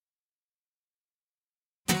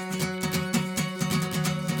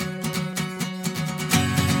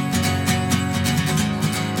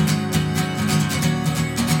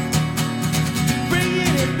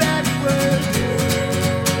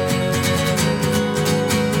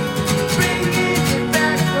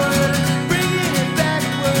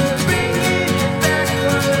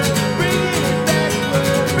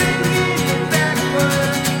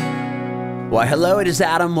Why, hello, it is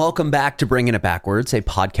Adam. Welcome back to Bringing It Backwards, a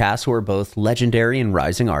podcast where both legendary and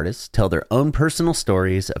rising artists tell their own personal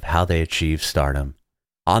stories of how they achieve stardom.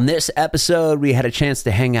 On this episode, we had a chance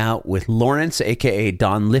to hang out with Lawrence, aka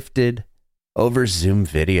Don Lifted, over Zoom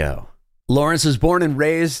video. Lawrence was born and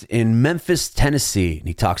raised in Memphis, Tennessee, and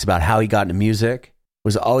he talks about how he got into music,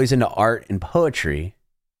 was always into art and poetry,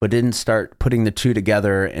 but didn't start putting the two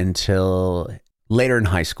together until later in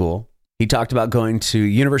high school. He talked about going to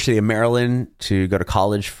University of Maryland to go to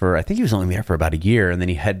college for, I think he was only there for about a year, and then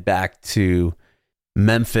he head back to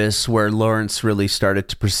Memphis, where Lawrence really started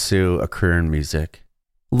to pursue a career in music.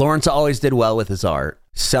 Lawrence always did well with his art,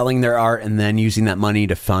 selling their art and then using that money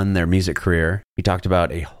to fund their music career. He talked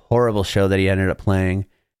about a horrible show that he ended up playing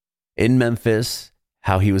in Memphis,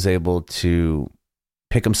 how he was able to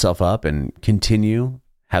pick himself up and continue,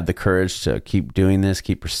 have the courage to keep doing this,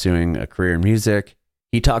 keep pursuing a career in music.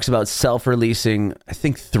 He talks about self-releasing, I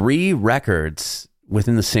think, 3 records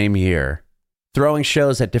within the same year, throwing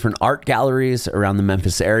shows at different art galleries around the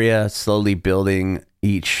Memphis area, slowly building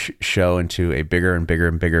each show into a bigger and bigger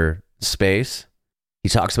and bigger space. He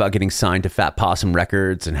talks about getting signed to Fat Possum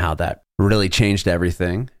Records and how that really changed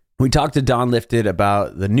everything. We talked to Don Lifted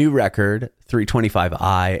about the new record,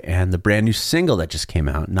 325i, and the brand new single that just came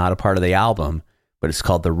out, not a part of the album, but it's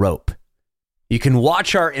called The Rope. You can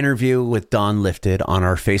watch our interview with Don Lifted on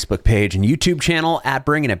our Facebook page and YouTube channel at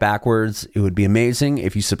Bringing It Backwards. It would be amazing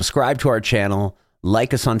if you subscribe to our channel,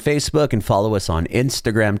 like us on Facebook, and follow us on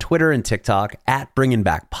Instagram, Twitter, and TikTok at Bringing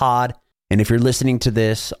Back Pod. And if you're listening to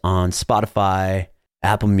this on Spotify,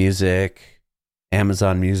 Apple Music,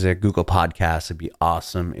 Amazon Music, Google Podcasts, it'd be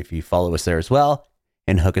awesome if you follow us there as well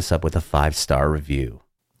and hook us up with a 5-star review.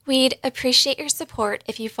 We'd appreciate your support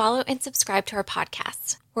if you follow and subscribe to our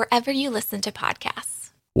podcast, wherever you listen to podcasts.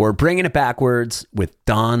 We're Bringing It Backwards with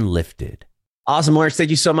Don Lifted. Awesome, Lawrence. Thank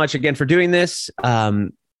you so much again for doing this.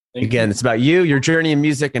 It's about you, your journey in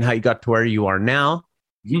music, and how you got to where you are now.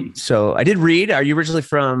 Mm-hmm. So I did read, are you originally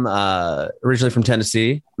from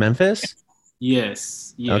Tennessee, Memphis?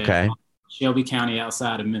 Yes. Yeah. Okay. Shelby County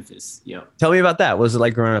outside of Memphis. Yep. Tell me about that. What was it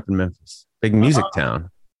like growing up in Memphis? Big music town.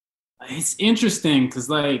 It's interesting because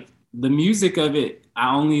like the music of it,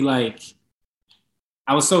 I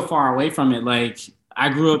was so far away from it. Like I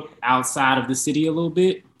grew up outside of the city a little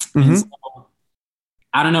bit. Mm-hmm. And so,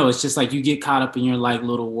 I don't know. It's just like you get caught up in your like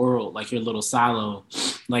little world, like your little silo,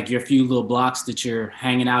 like your few little blocks that you're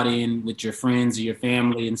hanging out in with your friends or your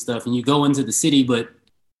family and stuff. And you go into the city, but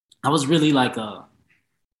I was really like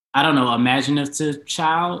imaginative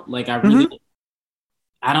child. Like I really,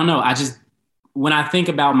 I don't know. When I think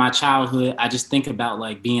about my childhood, I just think about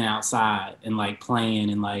like being outside and like playing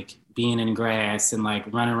and like being in grass and like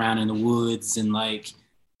running around in the woods and like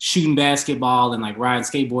shooting basketball and like riding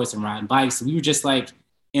skateboards and riding bikes. We were just like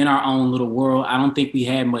in our own little world. I don't think we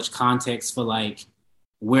had much context for like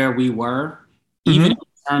where we were, even in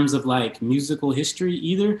terms of like musical history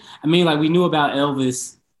either. I mean, like we knew about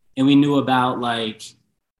Elvis and we knew about like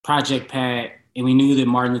Project Pat and we knew that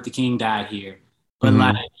Martin Luther King died here. But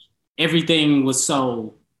like, everything was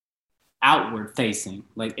so outward facing.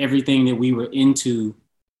 Like everything that we were into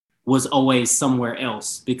was always somewhere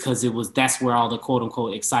else because that's where all the quote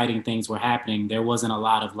unquote exciting things were happening. There wasn't a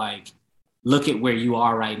lot of like, look at where you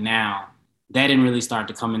are right now. That didn't really start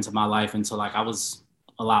to come into my life until like I was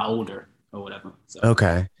a lot older or whatever. So.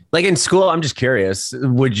 Okay. Like in school, I'm just curious,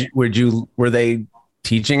 were they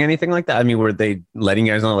teaching anything like that? I mean, were they letting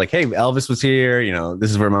you guys know like, hey, Elvis was here, this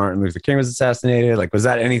is where Martin Luther King was assassinated? Like, was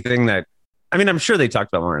that anything that, I mean, I'm sure they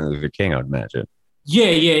talked about Martin Luther King, I would imagine. Yeah.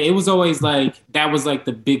 It was always like, that was like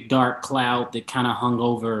the big dark cloud that kind of hung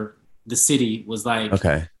over the city was like,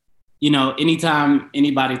 okay. Anytime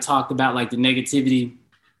anybody talked about like the negativity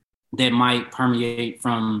that might permeate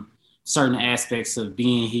from certain aspects of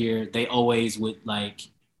being here, they always would like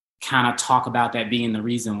kind of talk about that being the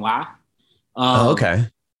reason why. Okay.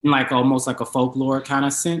 Like almost like a folklore kind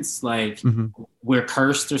of sense, like we're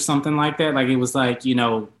cursed or something like that. Like it was like,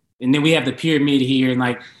 and then we have the pyramid here and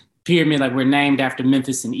like we're named after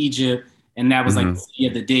Memphis in Egypt. And that was like the city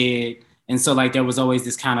of the dead. And so like there was always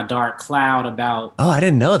this kind of dark cloud about. Oh, I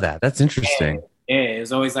didn't know that. That's interesting. Yeah, it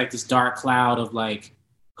was always like this dark cloud of like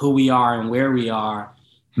who we are and where we are.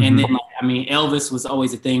 And then, like, I mean, Elvis was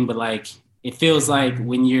always a thing, but like it feels like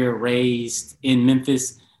when you're raised in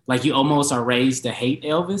Memphis, like you almost are raised to hate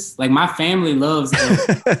Elvis. Like my family loves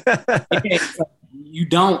Elvis. You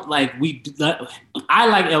don't like, I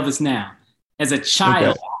like Elvis now. As a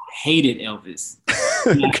child, I hated Elvis.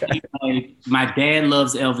 Okay. Like, my dad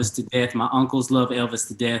loves Elvis to death. My uncles love Elvis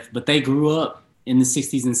to death, but they grew up in the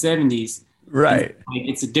 60s and 70s. Right. And, like,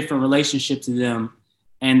 it's a different relationship to them.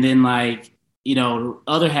 And then like you know,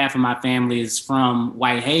 the other half of my family is from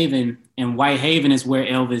Whitehaven, and Whitehaven is where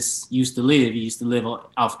Elvis used to live. He used to live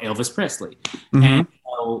off Elvis Presley. And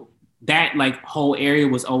so that like whole area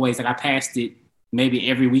was always like, I passed it maybe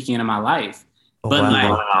every weekend of my life. But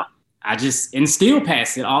like, I just, and still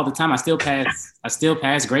pass it all the time. I still pass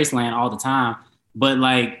Graceland all the time. But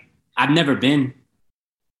like, I've never been.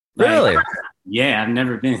 Like, Really? Yeah, I've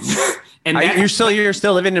never been. And you're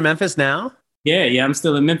still living in Memphis now? Yeah, I'm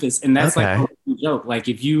still in Memphis. And that's like a joke. Like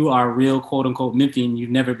if you are a real quote unquote Memphian,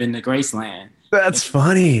 you've never been to Graceland. That's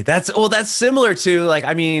funny. That's similar to like,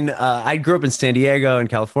 I mean, I grew up in San Diego in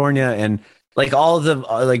California, and like all the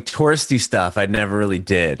like touristy stuff I never really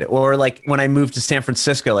did. Or like when I moved to San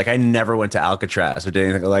Francisco, like I never went to Alcatraz or did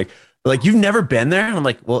anything like you've never been there? And I'm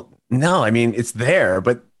like, well, no, I mean, it's there,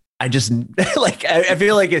 but I just like, I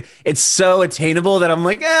feel like it's so attainable that I'm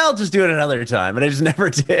like, I'll just do it another time. But I just never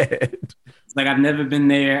did. Like I've never been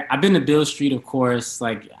there. I've been to Beale Street, of course.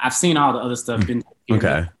 Like I've seen all the other stuff.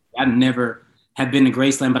 Okay. I never have been to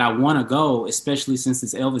Graceland, but I want to go, especially since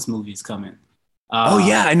this Elvis movie is coming. Oh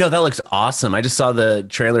yeah, I know, that looks awesome. I just saw the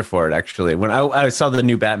trailer for it actually. When I saw the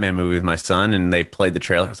new Batman movie with my son and they played the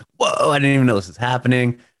trailer, I was like, whoa, I didn't even know this was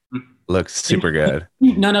happening. Looks super good.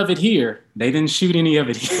 None of it here. They didn't shoot any of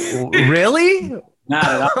it here. Really? Not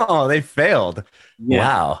at all. Oh, they failed. Yeah.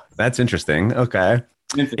 Wow, that's interesting. Okay.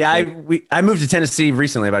 Yeah, I moved to Tennessee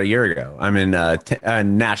recently, about a year ago. I'm in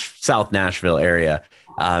South Nashville area,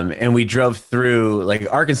 and we drove through like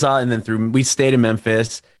Arkansas, and then we stayed in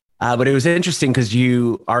Memphis. But it was interesting because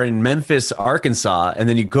you are in Memphis, Arkansas, and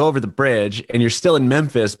then you go over the bridge, and you're still in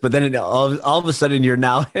Memphis, but then all of a sudden you're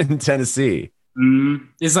now in Tennessee. Mm-hmm.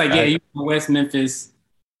 It's like you're West Memphis,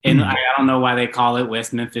 and I don't know why they call it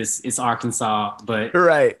West Memphis. It's Arkansas, but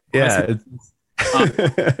right, yeah.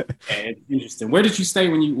 It's interesting. Where did you stay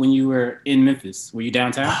when you were in Memphis? Were you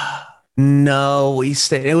downtown? No, we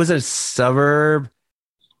stayed. It was a suburb.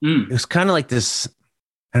 It was kind of like this.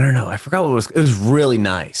 I don't know. I forgot what it was. It was really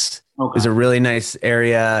nice. Okay. It was a really nice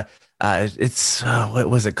area. It's what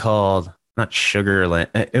was it called? Not Sugarland.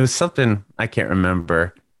 It was something I can't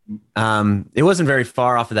remember. It wasn't very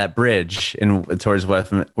far off of that bridge towards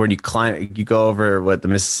West, where you go over the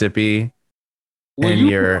Mississippi, and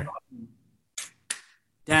you're.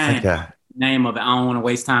 Dang, name of it. I don't want to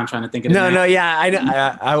waste time trying to think of it. No,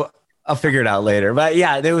 yeah, I'll figure it out later. But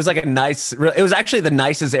yeah, there was like it was actually the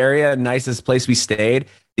nicest area, nicest place we stayed.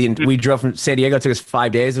 We drove from San Diego. It took us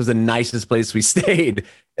 5 days. It was the nicest place we stayed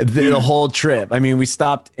the whole trip. I mean, we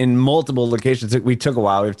stopped in multiple locations. We took a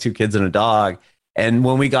while. We have 2 kids and a dog. And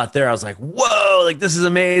when we got there, I was like, whoa, like this is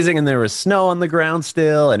amazing. And there was snow on the ground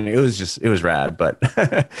still. And it was rad. But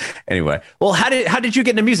anyway, well, how did you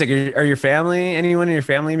get into music? Are your family, anyone in your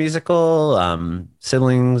family musical?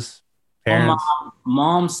 Siblings, parents? On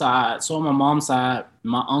my mom's side,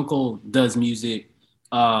 my uncle does music.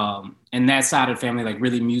 And that side of the family, like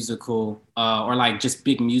really musical, or like just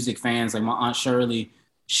big music fans. Like my Aunt Shirley,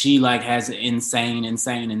 she like has an insane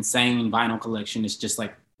vinyl collection. It's just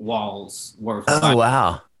like walls worth. Oh,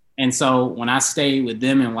 wow. And so when I stayed with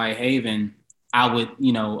them in Whitehaven, I would,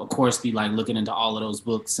 of course, be like looking into all of those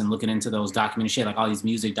books and looking into those documentaries, shit, like all these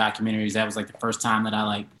music documentaries. That was like the first time that I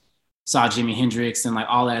like saw Jimi Hendrix and like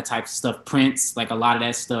all that type of stuff, Prince, like a lot of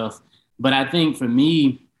that stuff. But I think for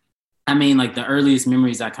me, I mean, like the earliest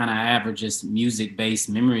memories I kind of have are just music-based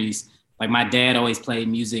memories. Like my dad always played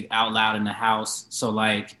music out loud in the house. So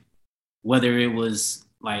like whether it was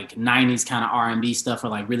like 90s kind of R&B stuff or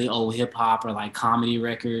like really old hip hop or like comedy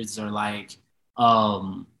records or like, I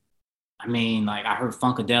mean, like I heard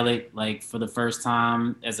Funkadelic like for the first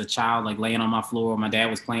time as a child, like laying on my floor. My dad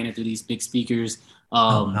was playing it through these big speakers.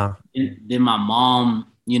 And then my mom,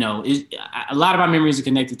 a lot of my memories are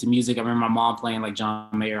connected to music. I remember my mom playing like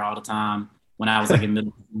John Mayer all the time when I was like in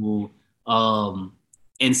middle school.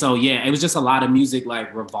 And so, yeah, it was just a lot of music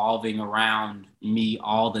like revolving around me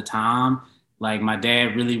all the time. Like my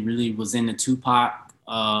dad really, really was into Tupac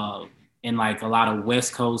and like a lot of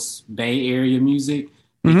West Coast Bay Area music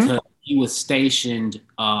because he was stationed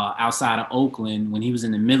outside of Oakland when he was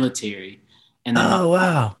in the military. And then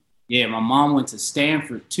wow. Yeah, my mom went to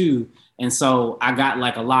Stanford too. And so I got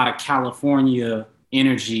like a lot of California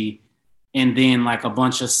energy and then like a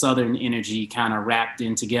bunch of Southern energy kind of wrapped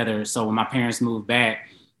in together. So when my parents moved back,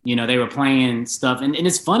 they were playing stuff. And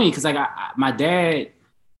it's funny because like my dad,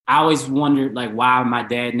 I always wondered like why my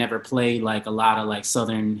dad never played like a lot of like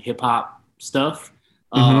Southern hip hop stuff.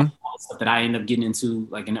 All the stuff that I ended up getting into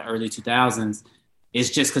like in the early 2000s. It's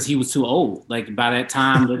just because he was too old. Like by that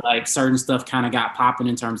time that like certain stuff kind of got popping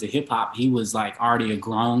in terms of hip hop, he was like already a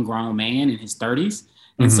grown man in his 30s.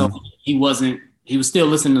 And so he wasn't he was still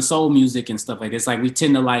listening to soul music and stuff like this. Like we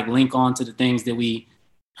tend to like link on to the things that we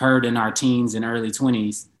heard in our teens and early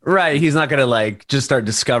 20s. Right. He's not gonna like just start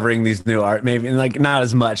discovering these new art, maybe, and like not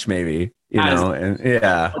as much, maybe, you know, and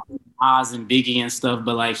yeah. Oz and Biggie and stuff,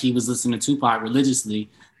 but like he was listening to Tupac religiously.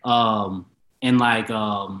 And like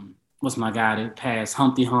what's my guy that passed,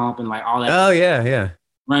 Humpty Hump and like all that. Oh yeah, yeah.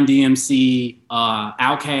 Run DMC,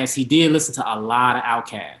 Outkast. He did listen to a lot of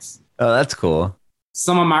Outkast. Oh, that's cool.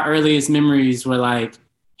 Some of my earliest memories were like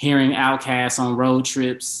hearing Outkast on road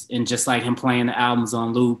trips and just like him playing the albums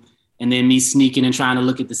on loop, and then me sneaking and trying to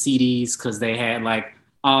look at the CDs because they had like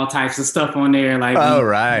all types of stuff on there. Like, oh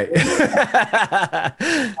right.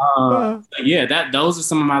 Yeah, those are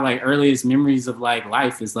some of my like earliest memories of like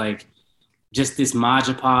life, is like just this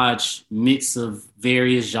Modge Podge mix of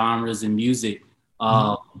various genres and music.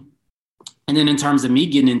 And then in terms of me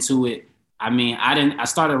getting into it, I mean, I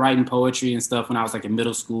started writing poetry and stuff when I was like in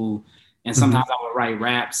middle school, and sometimes I would write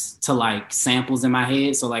raps to like samples in my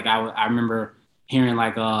head. So like I remember hearing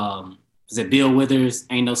like was it Bill Withers,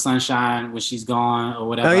 Ain't No Sunshine When She's Gone or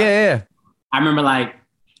whatever. Oh yeah. I remember like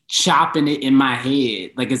chopping it in my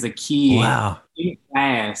head like as a kid. Wow. In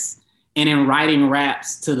class, and then writing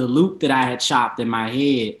raps to the loop that I had chopped in my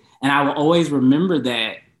head. And I will always remember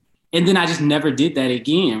that. And then I just never did that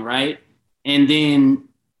again, right? And then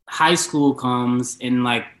high school comes and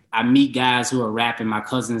like I meet guys who are rapping, my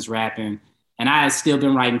cousin's rapping, and I had still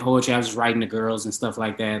been writing poetry. I was just writing to girls and stuff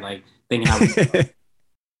like that, like thinking I was.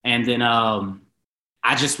 And then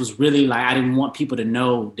I just was really like, I didn't want people to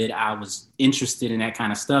know that I was interested in that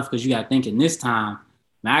kind of stuff, because you got to think in this time,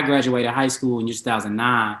 when I graduated high school in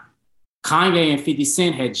 2009, Kanye and 50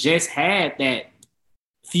 Cent had just had that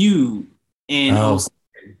feud in 07.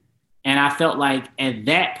 And I felt like at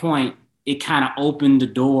that point, it kind of opened the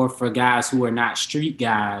door for guys who are not street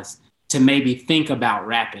guys to maybe think about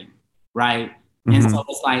rapping, right? Mm-hmm. And so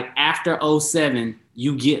it's like after 07,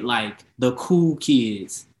 you get like the cool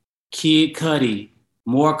kids, Kid Cudi,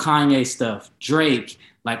 more Kanye stuff, Drake,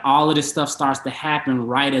 like all of this stuff starts to happen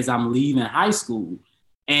right as I'm leaving high school.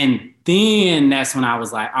 And then that's when I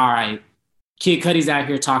was like, all right, Kid Cudi's out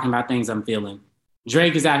here talking about things I'm feeling.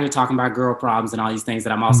 Drake is out here talking about girl problems and all these things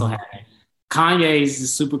that I'm also having. Kanye is a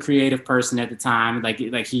super creative person at the time. Like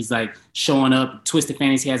he's like showing up. Twisted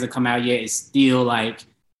Fantasy hasn't come out yet. It's still like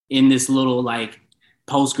in this little like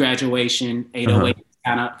post-graduation 808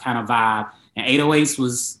 kind of vibe. And 808s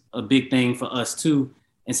was a big thing for us too.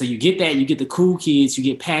 And so you get that, you get the cool kids, you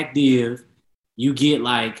get Pac Div, you get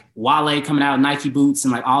like Wale coming out with Nike boots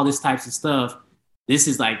and like all this types of stuff. This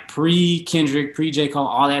is like pre-Kendrick, pre-J. Cole,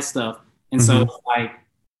 all that stuff. And so it's like,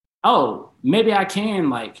 oh, maybe I can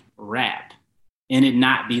like rap and it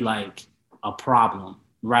not be like a problem,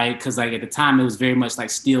 right? Because like at the time it was very much like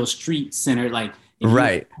still street centered, like if you're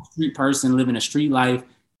a street person living a street life,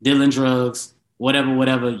 dealing drugs,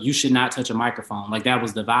 whatever, you should not touch a microphone. Like that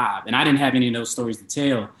was the vibe. And I didn't have any of those stories to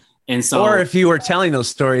tell. And so, or if you were telling those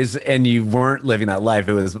stories and you weren't living that life,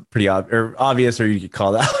 it was pretty obvious, or you could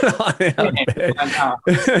call that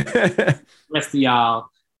rest of y'all.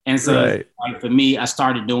 And so like for me, I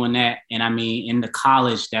started doing that. And I mean, in the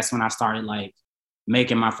college, that's when I started like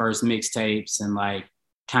making my first mixtapes and like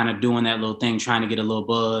kind of doing that little thing, trying to get a little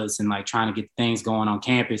buzz and like trying to get things going on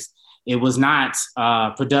campus. It was not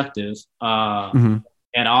productive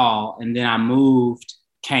at all. And then I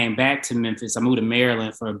came back to Memphis. I moved to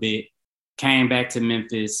Maryland for a bit, came back to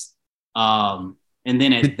Memphis. And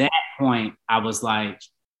then at that point, I was like,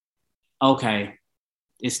 okay,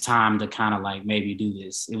 it's time to kind of like maybe do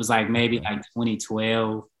this. It was like maybe like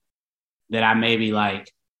 2012 that I maybe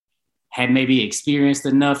like had maybe experienced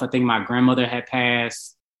enough. I think my grandmother had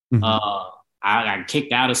passed. I got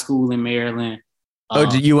kicked out of school in Maryland.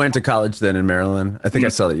 You went to college then in Maryland? I think I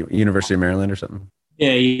saw the University of Maryland or something.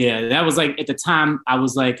 Yeah. That was like, at the time, I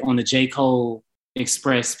was like on the J. Cole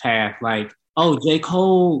Express path. Like, oh, J.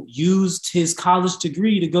 Cole used his college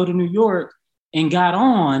degree to go to New York and got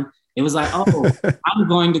on. It was like, oh, I'm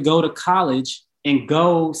going to go to college and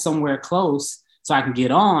go somewhere close so I can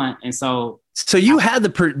get on. And so you had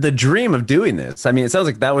the dream of doing this. I mean, it sounds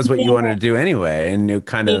like that was what you wanted to do anyway. And you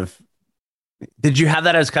kind of, did you have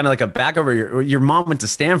that as kind of like a backup? Or your mom went to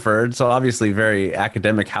Stanford, so obviously very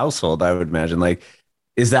academic household, I would imagine. Like,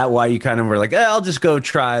 is that why you kind of were like, I'll just go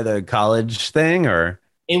try the college thing? Or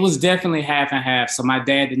it was definitely half and half. So my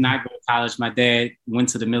dad did not go to college. My dad went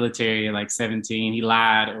to the military at like 17. He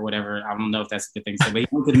lied or whatever. I don't know if that's a good thing to say, but he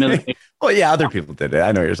went to the military. Well, yeah, other people did it.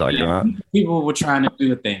 I know what you're talking about. People were trying to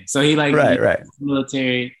do a thing. So he like right.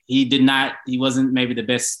 military. He wasn't maybe the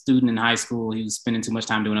best student in high school. He was spending too much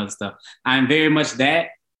time doing other stuff. I'm very much that.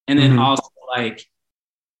 And then also like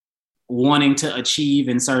wanting to achieve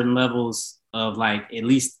in certain levels of like at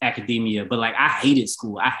least academia. But like I hated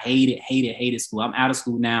school. I hated school. I'm out of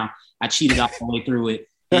school now. I cheated all the way through it.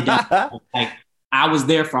 Like I was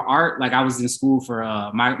there for art. Like I was in school for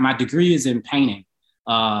my degree is in painting.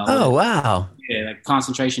 Wow. Yeah, like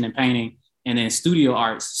concentration in painting and then studio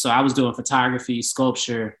arts. So I was doing photography,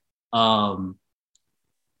 sculpture,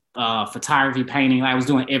 photography, painting. Like I was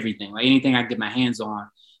doing everything, like anything I could get my hands on.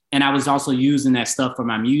 And I was also using that stuff for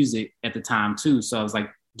my music at the time too. So I was like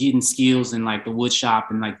getting skills in like the wood shop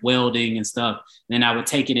and like welding and stuff. And then I would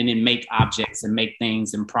take it and then make objects and make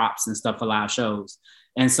things and props and stuff for live shows.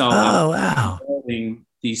 And so I was building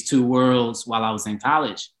these two worlds while I was in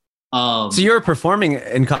college. So you were performing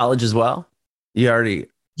in college as well? You already,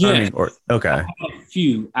 yeah. Okay. I had a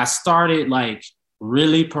few. I started like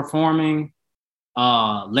really performing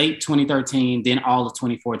late 2013, then all of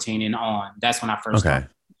 2014 and on. That's when I first started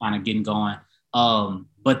kind of getting going.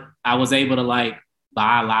 But I was able to like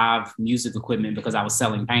buy live music equipment because I was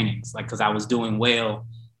selling paintings, like because I was doing well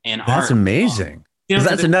in art. That's amazing.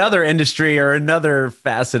 That's another industry or another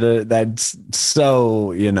facet of that's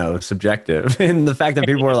so, subjective. And the fact that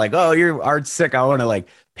people were like, oh, your art's sick, I want to like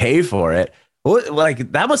pay for it.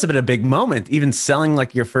 Like that must have been a big moment, even selling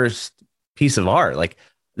like your first piece of art. Like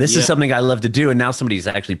this is something I love to do. And now somebody's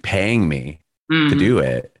actually paying me to do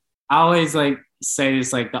it. I always like say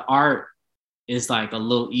this, like the art is like a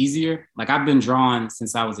little easier. Like I've been drawing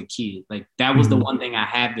since I was a kid. Like that was the one thing I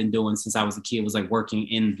have been doing since I was a kid was like working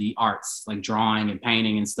in the arts, like drawing and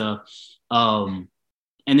painting and stuff. And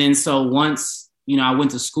then so once, I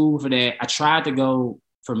went to school for that, I tried to go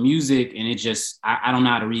for music and it just, I don't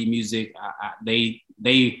know how to read music. They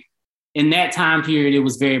in that time period, it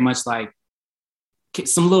was very much like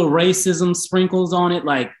some little racism sprinkles on it.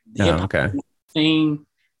 Like thing,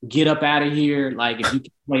 get up out of here. Like if you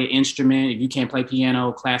can play an instrument, if you can't play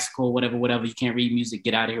piano, classical, whatever, you can't read music,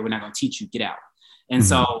 get out of here. We're not going to teach you, get out. And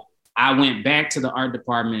so I went back to the art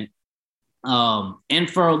department. And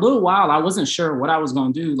for a little while, I wasn't sure what I was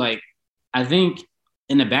going to do. Like, I think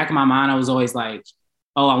in the back of my mind, I was always like,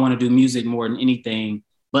 oh, I want to do music more than anything.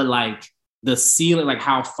 But like the ceiling, like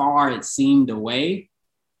how far it seemed away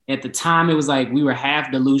at the time, it was like we were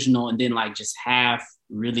half delusional and then like just half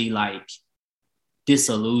really like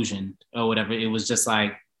disillusioned or whatever. It was just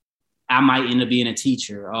like, I might end up being a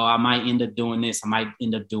teacher, or I might end up doing this, I might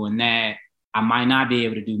end up doing that. I might not be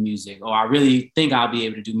able to do music, or I really think I'll be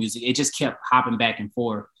able to do music. It just kept hopping back and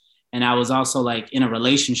forth. And I was also like in a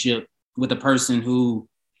relationship with a person who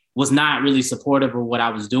was not really supportive of what I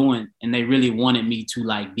was doing. And they really wanted me to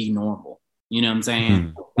like be normal. You know what I'm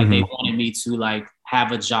saying? Like they wanted me to like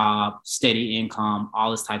have a job, steady income,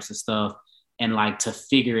 all this types of stuff, and like to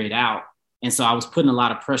figure it out. And so I was putting a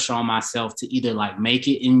lot of pressure on myself to either like make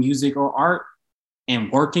it in music or art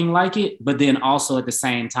and working like it, but then also at the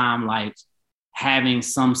same time, like having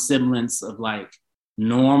some semblance of like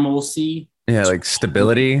normalcy. Yeah, like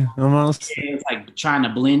stability almost. It's like trying to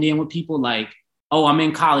blend in with people. Like, oh, I'm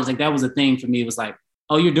in college. Like that was a thing for me. It was like,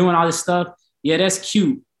 oh, you're doing all this stuff. Yeah, that's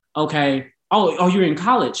cute. Okay. Oh, you're in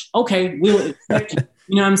college. Okay, we'll expect you.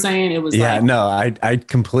 You know what I'm saying? It was I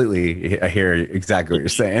completely hear exactly what you're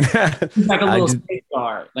saying. It's like a little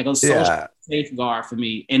safeguard, like a social safeguard for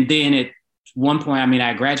me. And then at one point,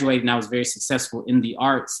 I graduated and I was very successful in the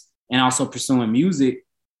arts and also pursuing music.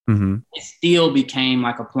 It still became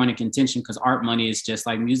like a point of contention because art money is just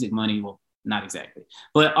like music money. Well, not exactly,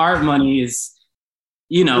 but art money is,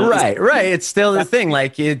 right. It's still the thing.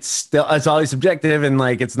 Like it's always subjective. And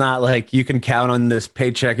like, it's not like you can count on this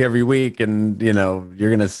paycheck every week and, you're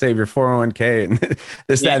going to save your 401k and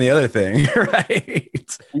this, that, and the other thing.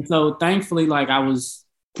 Right. And so thankfully, like I was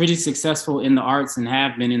pretty successful in the arts and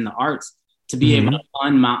have been in the arts to be able to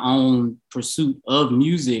fund my own pursuit of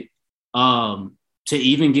music, to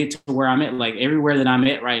even get to where I'm at. Like everywhere that I'm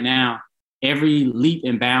at right now, every leap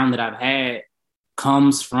and bound that I've had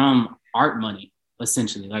comes from art money.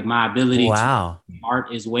 Essentially, like my ability to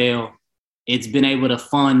art as well. It's been able to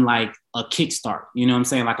fund like a kickstart, you know what I'm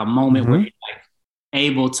saying? Like a moment where you're like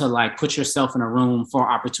able to like put yourself in a room for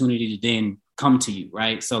opportunity to then come to you,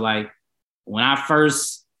 right? So like when I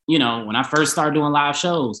first started doing live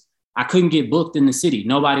shows, I couldn't get booked in the city.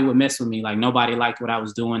 Nobody would mess with me. Like nobody liked what I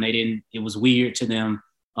was doing. It was weird to them.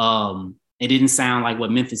 It didn't sound like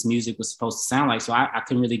what Memphis music was supposed to sound like. So I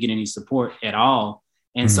couldn't really get any support at all.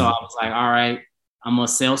 And so I was like, all right, I'm going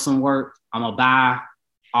to sell some work. I'm going to buy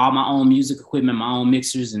all my own music equipment, my own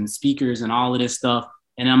mixers and speakers and all of this stuff.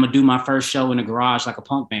 And I'm going to do my first show in the garage like a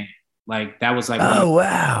punk band. Like that was like,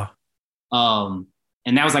 wow. And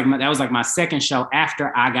that was like my second show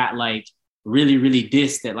after I got like really, really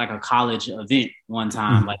dissed at like a college event one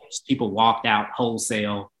time. Like people walked out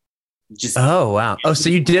wholesale. Just Oh wow! Oh, so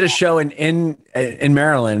you did a show in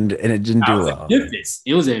Maryland and it didn't do well. Memphis.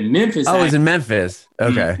 It was in Memphis. Oh, it was in Memphis.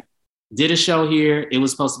 Okay. Did a show here. It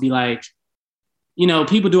was supposed to be like, you know,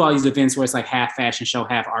 people do all these events where it's like half fashion show,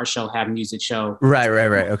 half art show, half music show. Right.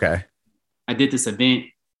 Okay. I did this event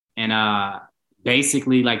and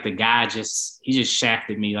basically like the guy he just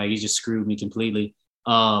shafted me. Like he just screwed me completely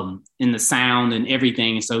in the sound and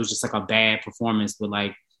everything. And so it was just like a bad performance, but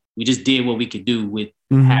like we just did what we could do with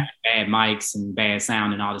having bad mics and bad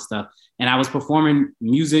sound and all this stuff. And I was performing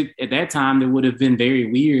music at that time that would have been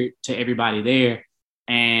very weird to everybody there.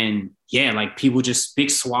 And yeah, like people just, big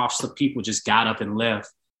swaths of people just got up and left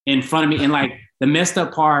in front of me. And like the messed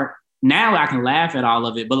up part, now I can laugh at all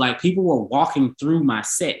of it, but like people were walking through my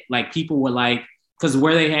set. Like people were like, because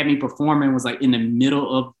where they had me performing was like in the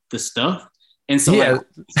middle of the stuff. And so like,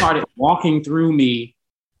 started walking through me,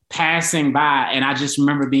 passing by. And I just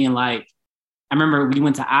remember being like, I remember we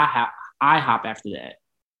went to IHOP after that.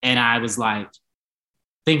 And I was like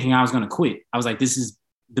thinking I was going to quit. I was like, this is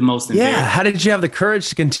the most embarrassing. Yeah. How did you have the courage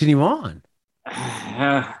to continue on?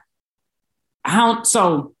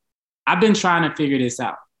 So I've been trying to figure this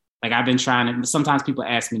out. Like I've been trying to, sometimes people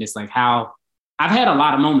ask me this, like how I've had a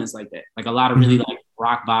lot of moments like that, like a lot of really like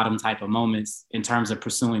rock bottom type of moments in terms of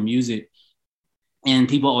pursuing music. And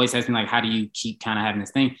people always ask me like, how do you keep kind of having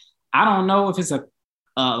this thing? I don't know if it's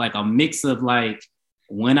like a mix of like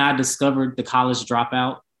when I discovered the college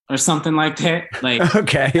dropout or something like that. Like,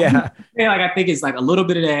 okay. Yeah. Like I think it's like a little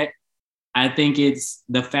bit of that. I think it's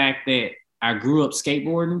the fact that I grew up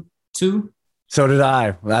skateboarding too. So did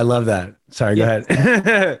I. I love that. Sorry, go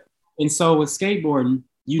ahead. And so with skateboarding,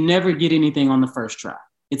 you never get anything on the first try.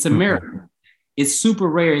 It's a miracle. It's super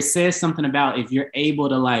rare. It says something about if you're able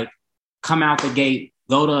to like come out the gate,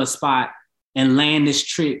 go to a spot and land this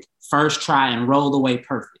trick first try and roll away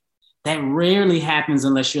perfect. That rarely happens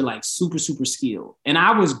unless you're like super, super skilled. And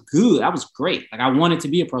I was good. I was great. Like I wanted to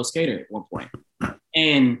be a pro skater at one point.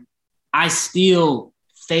 And I still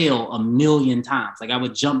fail a million times. Like I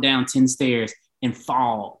would jump down 10 stairs and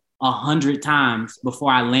fall 100 times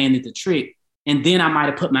before I landed the trick. And then I might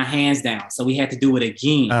have put my hands down. So we had to do it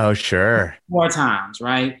again. Oh, sure. 4 times,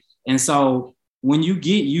 right? And so when you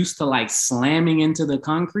get used to like slamming into the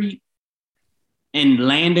concrete and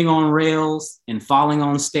landing on rails and falling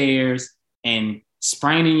on stairs and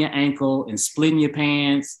spraining your ankle and splitting your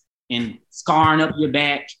pants and scarring up your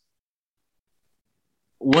back,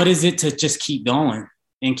 what is it to just keep going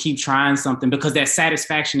and keep trying something? Because that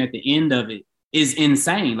satisfaction at the end of it is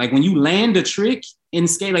insane. Like when you land a trick in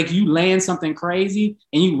skate, like you land something crazy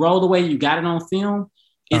and you roll away, you got it on film.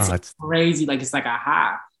 It's crazy. Like it's like a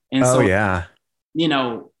high. And so, you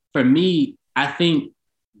know, for me, I think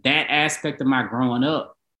that aspect of my growing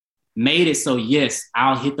up made it so, yes,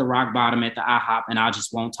 I'll hit the rock bottom at the IHOP and I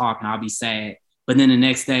just won't talk and I'll be sad. But then the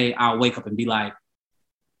next day I'll wake up and be like,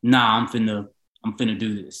 nah, I'm finna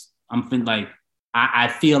do this. I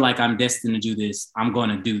feel like I'm destined to do this. I'm going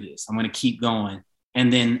to do this. I'm going to keep going.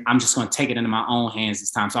 And then I'm just going to take it into my own hands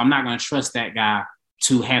this time. So I'm not going to trust that guy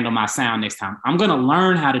to handle my sound next time. I'm going to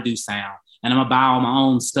learn how to do sound and I'm going to buy all my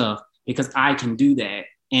own stuff because I can do that.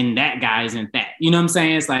 And that guy isn't that. You know what I'm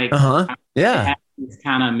saying? It's like, this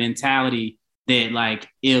kind of mentality that like,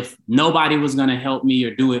 if nobody was going to help me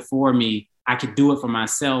or do it for me, I could do it for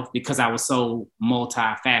myself because I was so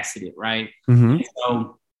multifaceted. Right. And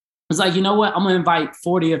so it's like, you know what? I'm going to invite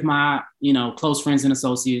 40 of my, you know, close friends and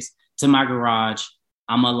associates to my garage.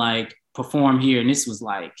 I'm going to like perform here. And this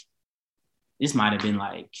might've been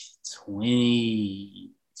like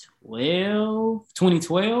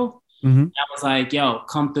 2012. I was like, yo,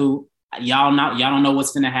 come through. Y'all don't know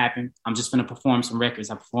what's going to happen. I'm just going to perform some records.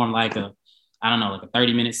 I performed like a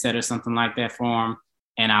 30-minute set or something like that for them.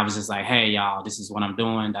 And I was just like, hey, y'all, this is what I'm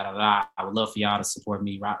doing. I would love for y'all to support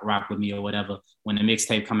me, rock with me or whatever. When the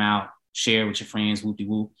mixtape come out, share with your friends,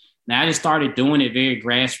 whoop-de-whoop. Now I just started doing it very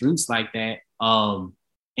grassroots like that.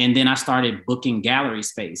 And then I started booking gallery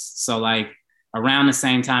space. So like around the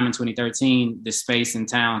same time in 2013, the space in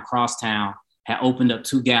town, Crosstown, had opened up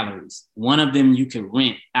 2 galleries. One of them you could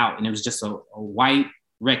rent out, and it was just a white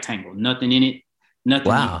rectangle, nothing in it, nothing.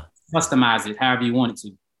 Wow. Customize it however you wanted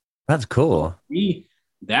to. That's cool.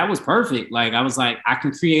 That was perfect. Like I was like, I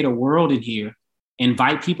can create a world in here,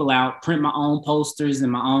 invite people out, print my own posters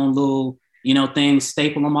and my own little, you know, things,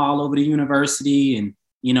 staple them all over the university and,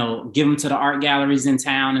 you know, give them to the art galleries in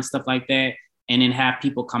town and stuff like that. And then have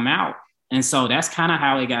people come out. And so that's kind of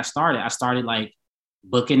how it got started. I started like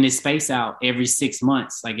booking this space out every 6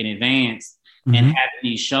 months, like in advance. and having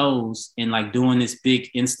these shows and like doing this big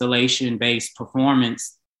installation based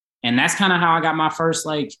performance. And that's kind of how I got my first,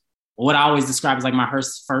 like what I always describe as like my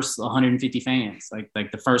first 150 fans, like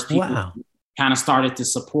the first people kind of started to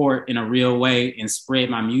support in a real way and spread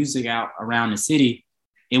my music out around the city.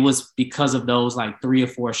 It was because of those like 3 or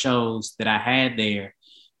 4 shows that I had there.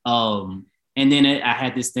 And then I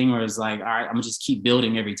had this thing where it's like, all right, I'm gonna just keep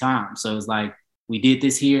building every time. So it's like, we did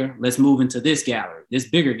this here. Let's move into this gallery, this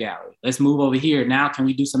bigger gallery. Let's move over here. Now, can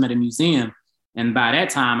we do some at a museum? And by that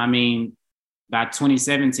time, I mean, by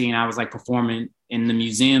 2017, I was like performing in the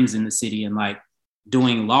museums in the city and like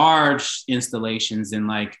doing large installations and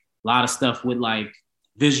like a lot of stuff with like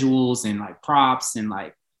visuals and like props and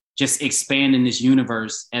like just expanding this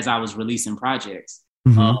universe as I was releasing projects.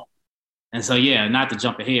 And so, yeah, not to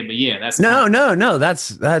jump ahead, but yeah, that's no,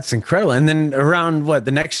 that's incredible. And then around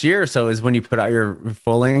the next year or so is when you put out your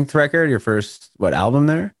full length record, your first album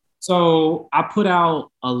there? So I put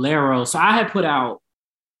out Alero. So I had put out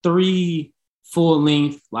 3 full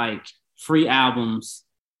length like free albums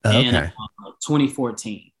in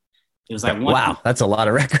 2014. It was like wow, that's a lot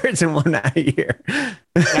of records in one year.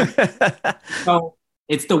 So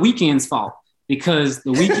it's The Weeknd's fault. Because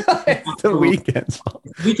The Weeknd's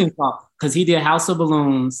fault. Because he did House of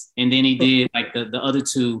Balloons and then he did like the other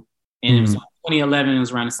 2. And it was 2011. It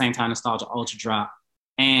was around the same time Nostalgia Ultra dropped.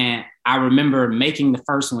 And I remember making the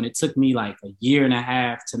first one. It took me like a year and a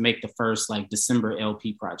half to make the first like December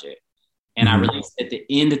LP project. And I released it at the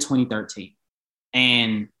end of 2013.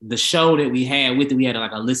 And the show that we had with it, we had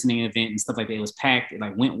like a listening event and stuff like that. It was packed. It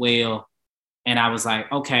like went well. And I was like,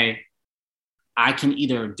 okay, I can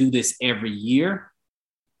either do this every year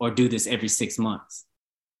or do this every 6 months.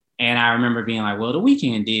 And I remember being like, well, The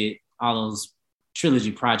Weeknd did all those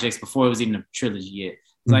trilogy projects before it was even a trilogy yet.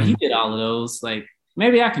 It's like, he did all of those. Like,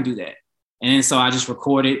 maybe I can do that. And then so I just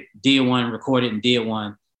recorded and did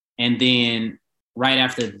one. And then right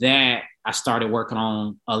after that, I started working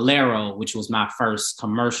on Alero, which was my first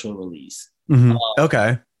commercial release.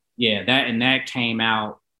 Okay. Yeah, that came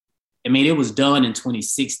out. I mean, it was done in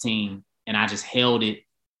 2016. And I just held it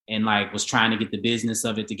and like was trying to get the business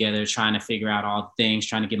of it together, trying to figure out all the things,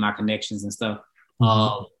 trying to get my connections and stuff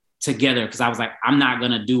together. Cause I was like, I'm not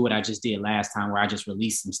going to do what I just did last time where I just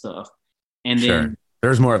released some stuff. And then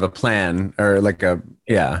there's more of a plan or like we're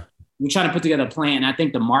trying to put together a plan. And I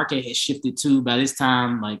think the market had shifted too. By this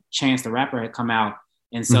time, like Chance the Rapper had come out.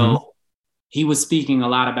 And so he was speaking a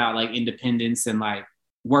lot about like independence and like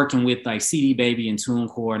working with like CD Baby and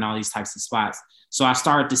TuneCore and all these types of spots. So I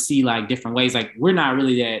started to see like different ways. Like we're not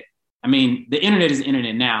really that. I mean, the internet is the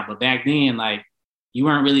internet now, but back then, like you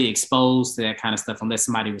weren't really exposed to that kind of stuff unless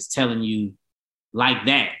somebody was telling you like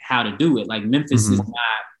that how to do it. Like Memphis is not.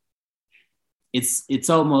 It's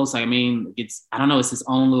almost like, I mean, I don't know. It's its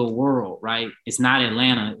own little world, right? It's not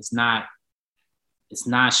Atlanta. It's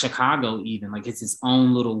not Chicago even. Like it's its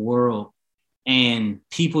own little world, and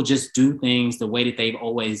people just do things the way that they've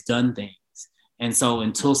always done things. And so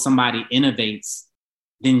until somebody innovates,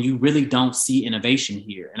 then you really don't see innovation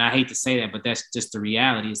here. And I hate to say that, but that's just the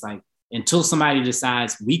reality. It's like, until somebody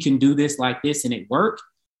decides we can do this like this and it worked,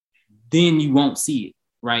 then you won't see it,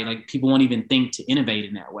 right? Like people won't even think to innovate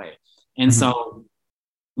in that way. And so,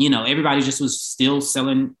 you know, everybody just was still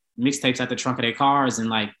selling mixtapes out the trunk of their cars and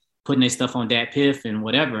like putting their stuff on Dat Piff and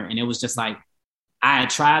whatever. And it was just like, I had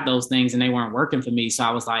tried those things and they weren't working for me. So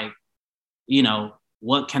I was like, you know,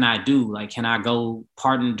 what can I do? Like, can I go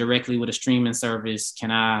partner directly with a streaming service? Can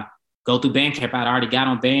I go through Bandcamp? I'd already got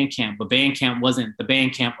on Bandcamp, but Bandcamp wasn't the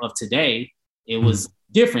Bandcamp of today. It was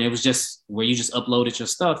different. It was just where you just uploaded your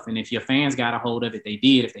stuff. And if your fans got a hold of it, they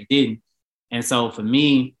did. If they didn't. And so for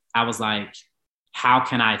me, I was like, how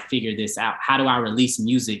can I figure this out? How do I release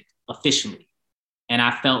music officially? And I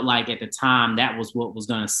felt like at the time that was what was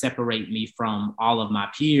going to separate me from all of my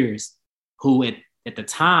peers who at the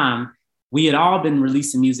time, we had all been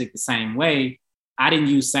releasing music the same way. I didn't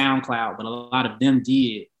use SoundCloud, but a lot of them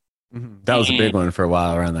did. That was a big one for a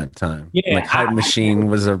while around that time. Yeah, like Hype Machine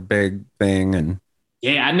was a big thing. And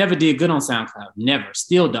yeah, I never did good on SoundCloud. Never.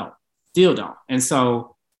 Still don't. And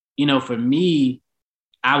so, you know, for me,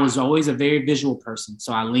 I was always a very visual person.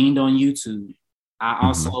 So I leaned on YouTube. I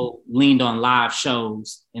also leaned on live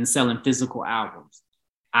shows and selling physical albums.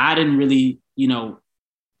 I didn't really, you know,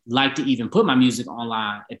 like to even put my music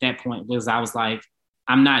online at that point because I was like,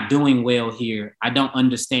 I'm not doing well here. I don't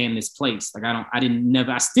understand this place. Like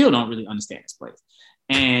I still don't really understand this place.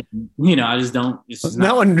 And, you know, I just don't. It's just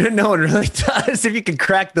no one really does. If you could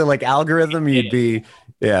crack the like algorithm, you'd be,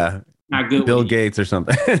 not good. Bill Gates or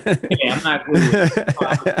something. Yeah, I'm not good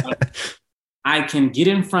with it. I can get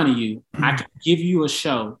in front of you. I can give you a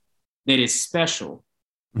show that is special.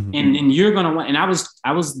 Mm-hmm. And you're going to want, and I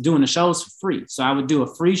was doing the shows for free. So I would do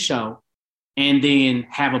a free show and then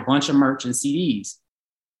have a bunch of merch and CDs.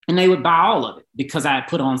 And they would buy all of it because I had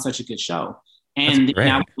put on such a good show. And then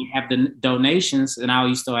I would have the donations. And I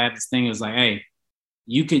used to have this thing. It was like, hey,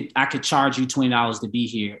 I could charge you $20 to be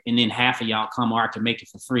here. And then half of y'all come, or I could make it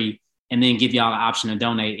for free and then give y'all the option to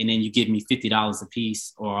donate. And then you give me $50 a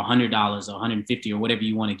piece or $100 or $150 or whatever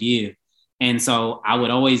you want to give. And so I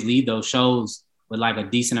would always leave those shows with like a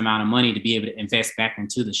decent amount of money to be able to invest back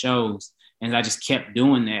into the shows. And I just kept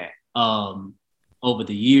doing that over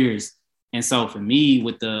the years. And so for me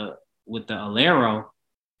with the Alero,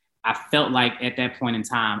 I felt like at that point in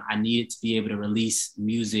time, I needed to be able to release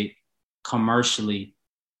music commercially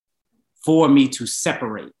for me to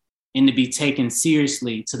separate and to be taken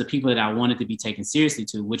seriously to the people that I wanted to be taken seriously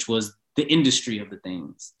to, which was the industry of the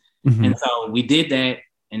things. Mm-hmm. And so we did that,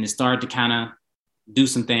 and it started to kind of do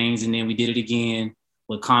some things. And then we did it again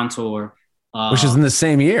with Contour. Which is in the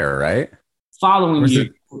same year, right? Following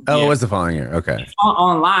year. It was the following year. Okay.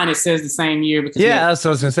 Online, it says the same year. Because that's what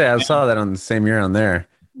I was going to say. I saw that on the same year on there.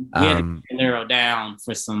 We had to narrow down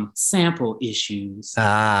for some sample issues.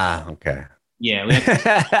 Okay.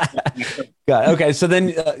 Yeah. Okay. So then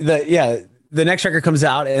the next record comes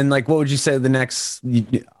out, and like, what would you say the next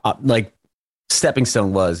like stepping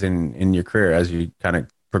stone was in your career as you kind of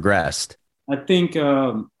progressed? I think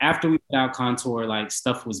after we put out Contour, like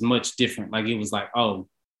stuff was much different. Like it was like, oh,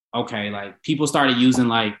 okay. Like people started using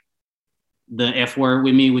like the F word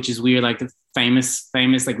with me, which is weird. Like the famous,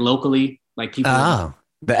 like locally, like people. Oh,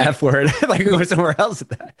 the F word, like we were somewhere else at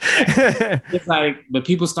that. It's like, but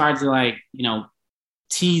people started to like,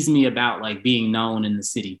 tease me about like being known in the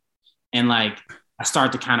city. And like, I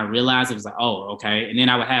started to kind of realize it was like, oh, okay. And then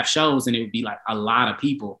I would have shows and it would be like a lot of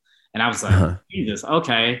people. And I was like, Jesus,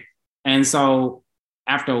 okay. And so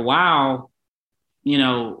after a while, we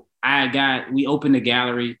opened a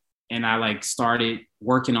gallery and I like started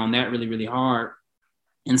working on that really, really hard.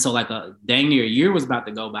 And so like a dang near a year was about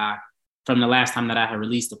to go by from the last time that I had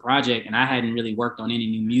released the project, and I hadn't really worked on any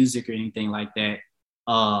new music or anything like that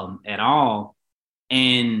at all.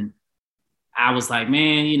 And I was like,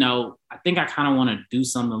 man, I think I kind of want to do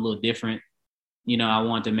something a little different. I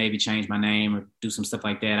wanted to maybe change my name or do some stuff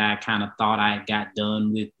like that. I kind of thought I got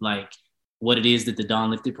done with like what it is that the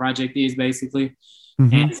Dawn Lifted project is basically.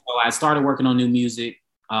 Mm-hmm. And so I started working on new music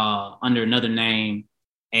under another name.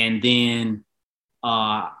 And then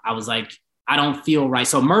I was like, I don't feel right.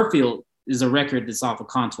 So Murfield is a record that's off of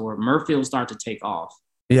Contour. Murfield started to take off.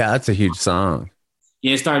 Yeah, that's a huge song.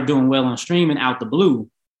 Yeah, it started doing well on streaming out the blue.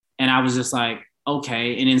 And I was just like,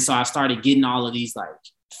 okay. And then so I started getting all of these like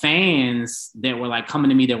fans that were like coming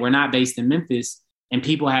to me that were not based in Memphis, and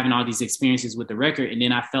people having all these experiences with the record. And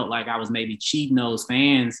then I felt like I was maybe cheating those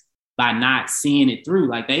fans by not seeing it through.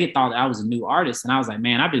 Like they thought I was a new artist. And I was like,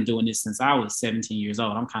 man, I've been doing this since I was 17 years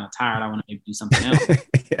old. I'm kind of tired. I want to maybe do something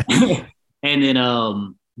else. And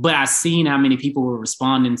then, but I seen how many people were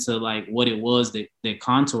responding to like what it was that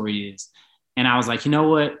Contour is. And I was like, you know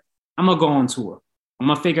what? I'm going to go on tour. I'm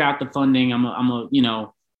going to figure out the funding. I'm going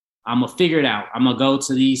to figure it out. I'm going to go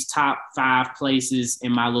to these top 5 places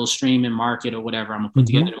in my little streaming market or whatever. I'm going to put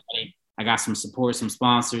together the money. I got some support, some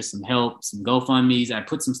sponsors, some help, some GoFundMes. I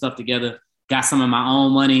put some stuff together, got some of my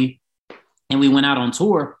own money, and we went out on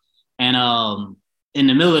tour. And in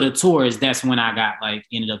the middle of the tours, that's when I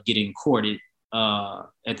ended up getting courted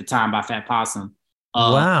at the time by Fat Possum.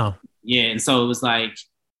 Wow. Yeah. And so it was like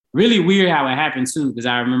really weird how it happened too, because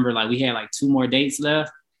I remember like we had like 2 more dates left.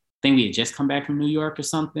 I think we had just come back from New York or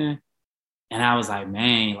something. And I was like,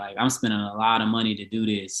 man, like I'm spending a lot of money to do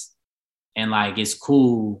this. And like, it's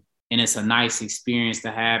cool. And it's a nice experience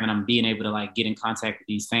to have. And I'm being able to like get in contact with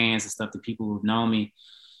these fans and stuff, the people who've known me.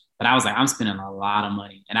 But I was like, I'm spending a lot of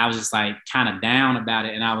money. And I was just like kind of down about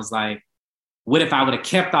it. And I was like, what if I would have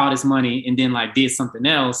kept all this money and then like did something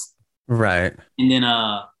else? Right. And then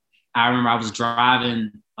I remember I was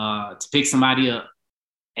driving to pick somebody up.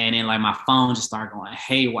 And then like my phone just started going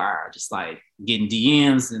haywire, just like getting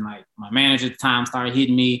DMs. And like my manager at the time started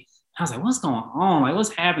hitting me. I was like, what's going on? Like,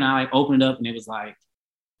 what's happening? I like opened it up and it was like,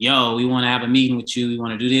 yo, we want to have a meeting with you. We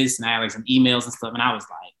want to do this. And I had like some emails and stuff. And I was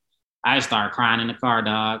like, I just started crying in the car,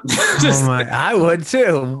 dog. I would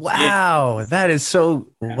too. Wow. Yeah. That is so,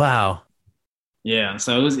 wow. Yeah.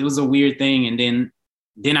 So it was a weird thing. And then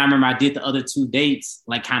I remember I did the other 2 dates,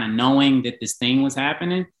 like kind of knowing that this thing was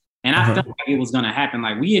happening. And I felt like it was going to happen.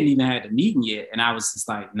 Like we hadn't even had the meeting yet. And I was just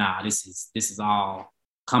like, nah, this is all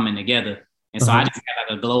coming together. And so I just had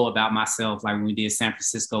like a glow about myself. Like when we did San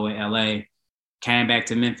Francisco and LA, came back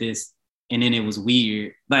to Memphis, and then it was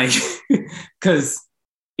weird. Like, cause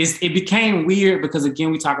it became weird because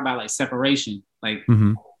again, we talk about like separation, like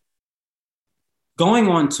going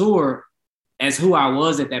on tour as who I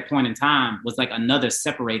was at that point in time was like another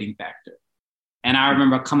separating factor. And I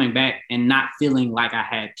remember coming back and not feeling like I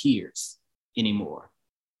had peers anymore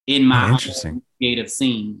in my creative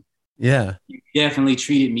scene. Yeah. It definitely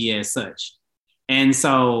treated me as such. And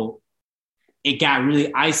so it got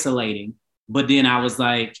really isolating, but then I was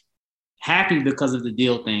like happy because of the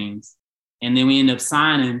deal things. And then we ended up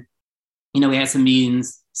signing, we had some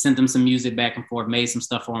meetings, sent them some music back and forth, made some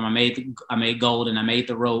stuff for them. I made Gold and I made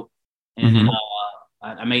The Rope. And then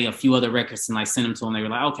I made a few other records and like sent them to them. They were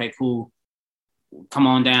like, okay, cool. Come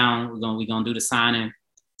on down. We're gonna do the sign.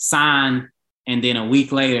 And then a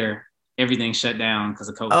week later, everything shut down because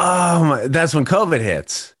of COVID. Oh, that's when COVID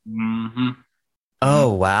hits.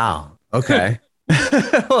 Oh, wow. Okay.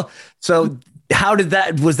 So how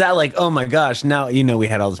did was that like, oh my gosh, now, we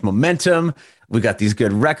had all this momentum. We got these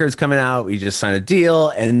good records coming out. We just signed a deal.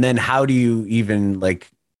 And then how do you even like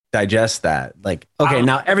digest that? Like, okay,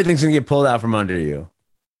 now everything's going to get pulled out from under you.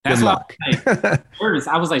 That's good luck.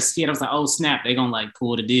 I was like scared. I was like, oh snap, they gonna like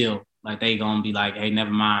pull the deal. Like they gonna be like, hey, never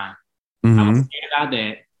mind. I was scared about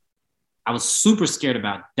that. I was super scared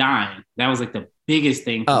about dying. That was like the biggest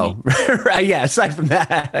thing for me. Right. Yeah. Aside from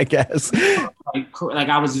that, I guess. Like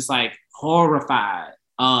I was just like horrified.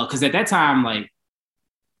 Because at that time, like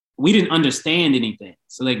we didn't understand anything.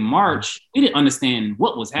 So like March, we didn't understand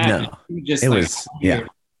what was happening. No.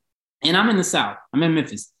 And I'm in the South. I'm in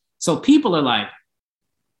Memphis. So people are like,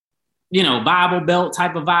 Bible Belt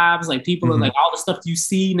type of vibes. Like people are like all the stuff you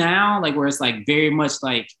see now, like where it's like very much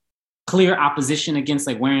like clear opposition against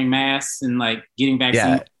like wearing masks and like getting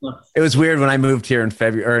vaccines. Yeah. It was weird when I moved here in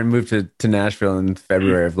February, or moved to Nashville in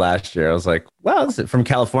February of last year. I was like, wow, this is from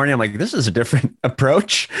California. I'm like, this is a different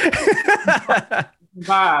approach.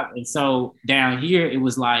 And so down here, it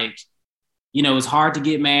was like, it was hard to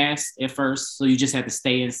get masks at first. So you just had to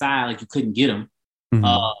stay inside. Like you couldn't get them.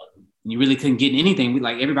 You really couldn't get anything.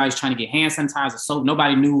 Like everybody's trying to get hand sanitizer. So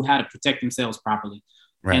nobody knew how to protect themselves properly.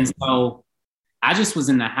 Right. And so I just was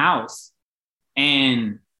in the house.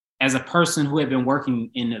 And as a person who had been working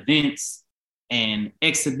in events and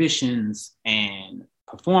exhibitions and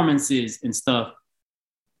performances and stuff,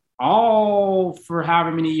 all for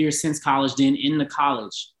however many years since college, then in the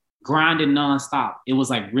college, grinding nonstop. It was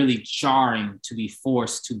like really jarring to be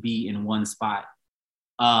forced to be in one spot.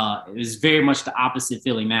 It was very much the opposite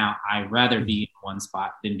feeling now. I'd rather be in one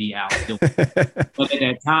spot than be out. But at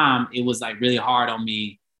that time, it was like really hard on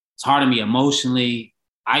me. It's hard on me emotionally,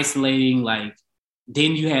 isolating. Like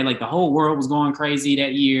then you had like the whole world was going crazy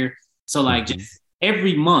that year. So like just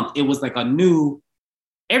every month, it was like a new,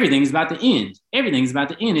 everything's about to end. Everything's about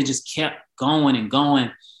to end. It just kept going and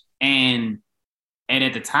going. And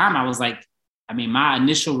at the time, I was like, my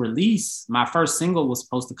initial release, my first single was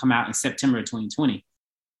supposed to come out in September of 2020.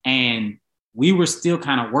 And we were still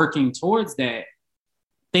kind of working towards that,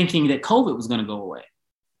 thinking that COVID was going to go away.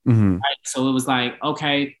 Right? So it was like,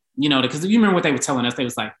 okay, because you remember what they were telling us? They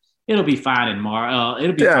was like, it'll be fine in March.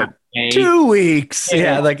 It'll be fine. 2 weeks.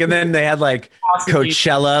 Yeah. Like, and then they had like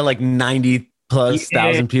Coachella, like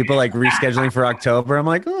 90,000+ people like rescheduling for October. I'm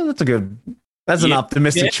like, oh, that's an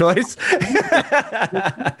optimistic choice.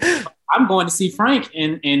 I'm going to see Frank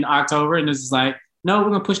in October. And it's just like, no, we're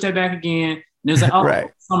going to push that back again. And it's like, oh,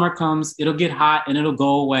 right. Summer comes, it'll get hot and it'll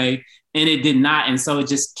go away. And it did not. And so it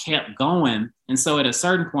just kept going. And so at a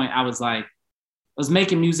certain point, I was like, I was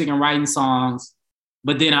making music and writing songs.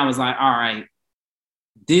 But then I was like, all right,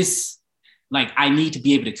 I need to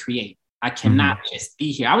be able to create. I cannot just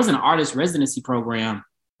be here. I was in an artist residency program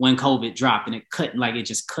when COVID dropped and it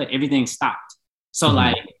just cut, everything stopped. So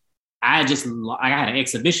like, I had an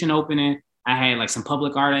exhibition opening. I had like some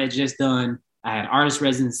public art I had just done. I had artist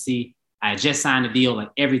residency. I had just signed a deal, like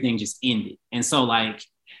everything just ended. And so like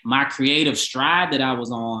my creative stride that I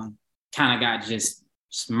was on kind of got just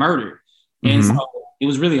murdered. And so it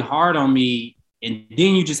was really hard on me. And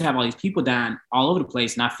then you just have all these people dying all over the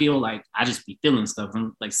place. And I feel like I just be feeling stuff.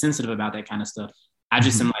 I'm like sensitive about that kind of stuff. I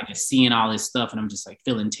just am like just seeing all this stuff and I'm just like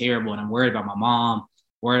feeling terrible. And I'm worried about my mom,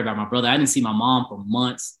 worried about my brother. I didn't see my mom for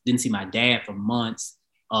months, didn't see my dad for months.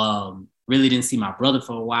 Really didn't see my brother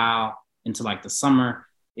for a while until like the summer.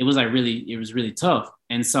 It was really tough.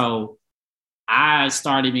 And so I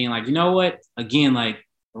started being like, you know what? Again, like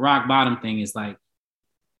the rock bottom thing is like,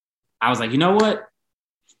 I was like, you know what?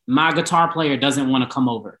 My guitar player doesn't want to come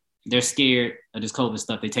over. They're scared of this COVID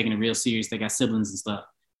stuff. They're taking it real serious. They got siblings and stuff.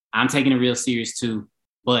 I'm taking it real serious too,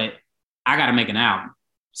 but I got to make an album.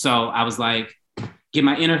 So I was like, get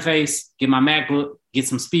my interface, get my MacBook, get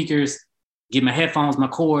some speakers, get my headphones, my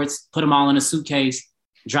cords, put them all in a suitcase,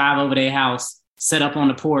 drive over their house, set up on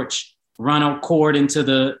the porch, run a cord into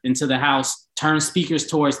the house, turn speakers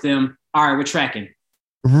towards them. All right, we're tracking.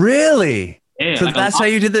 Really? Yeah. So like that's how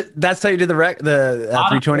you did the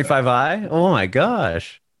 325i? Oh my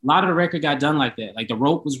gosh. A lot of the record got done like that. Like the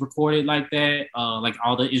rope was recorded like that. Like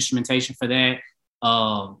all the instrumentation for that.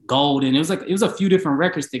 Gold, and it was a few different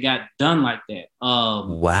records that got done like that.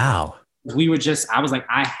 Wow. I was like,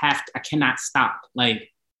 I cannot stop. Like,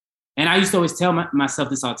 and I used to always tell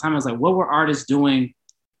myself this all the time. I was like, what were artists doing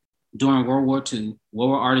during World War II? What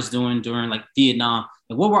were artists doing during like Vietnam?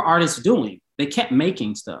 Like, what were artists doing? They kept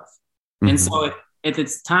making stuff. Mm-hmm. And so at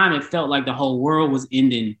this time, it felt like the whole world was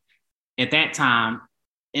ending at that time.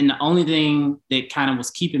 And the only thing that kind of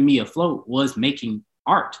was keeping me afloat was making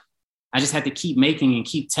art. I just had to keep making and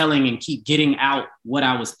keep telling and keep getting out what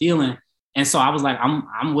I was feeling. And so I was like,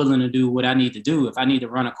 I'm willing to do what I need to do. If I need to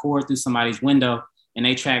run a chord through somebody's window and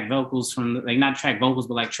they track vocals from, like, not track vocals,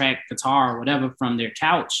 but like track guitar or whatever from their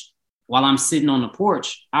couch while I'm sitting on the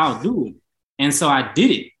porch, I'll do it. And so I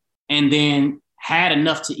did it, and then had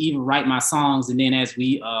enough to even write my songs. And then as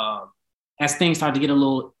things started to get a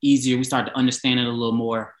little easier, we started to understand it a little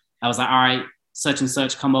more. I was like, all right, such and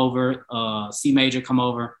such, come over, C major, come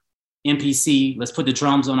over, MPC, let's put the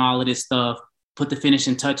drums on all of this stuff, put the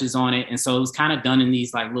finishing touches on it. And so it was kind of done in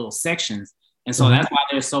these like little sections. And so that's why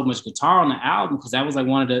there's so much guitar on the album, because that was like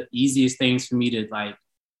one of the easiest things for me to like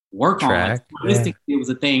work on. Like, stylistically, it was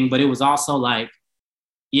a thing, but it was also like,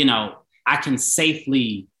 you know, I can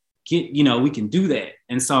safely get, you know, we can do that.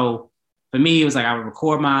 And so for me, it was like I would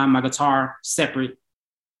record my guitar separate.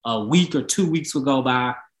 A week or 2 weeks would go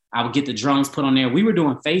by. I would get the drums put on there. We were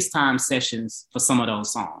doing FaceTime sessions for some of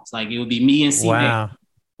those songs. Like it would be me and C on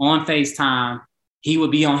FaceTime. He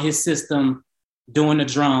would be on his system doing the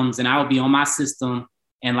drums, and I would be on my system.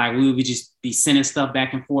 And like we would just be sending stuff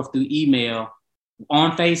back and forth through email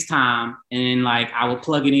on FaceTime. And then like I would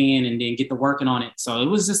plug it in and then get to working on it. So it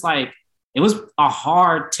was just like, it was a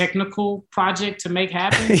hard technical project to make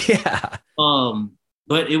happen. Yeah.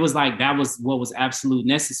 But it was like, that was what was absolute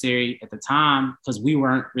necessary at the time, because we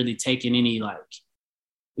weren't really taking any, like,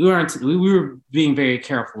 we were being very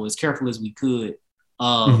careful as we could.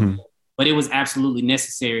 But it was absolutely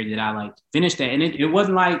necessary that I like finish that. And it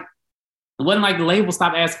wasn't like the label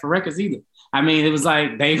stopped asking for records either. I mean, it was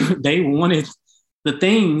like they wanted the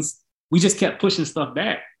things, we just kept pushing stuff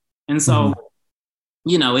back. And so,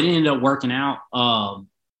 you know, it ended up working out.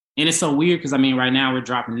 And it's so weird because I mean, right now we're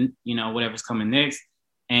dropping, you know, whatever's coming next.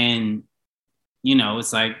 And, you know,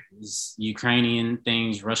 it's like Ukrainian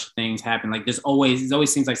things, Russia things happen. Like it always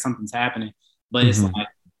seems like something's happening, but it's like,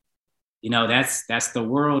 you know, that's the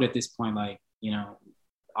world at this point. Like, you know,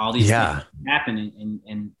 all these things happen.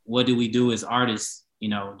 And what do we do as artists? You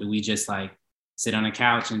know, do we just like sit on a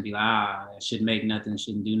couch and be like, I shouldn't make nothing,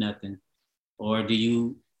 shouldn't do nothing? Or do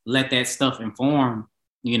you let that stuff inform,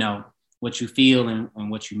 you know, what you feel and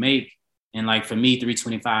what you make? And like, for me,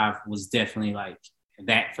 325 was definitely like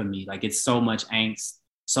that for me. Like, it's so much angst,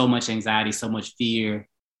 so much anxiety, so much fear,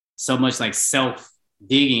 so much like self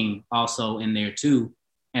digging also in there too.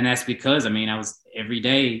 And that's because, I mean, I was every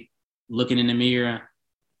day looking in the mirror,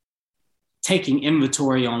 taking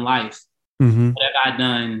inventory on life. What have I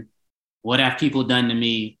done? What have people done to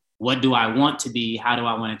me? What do I want to be? How do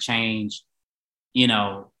I want to change? You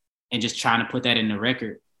know, and just trying to put that in the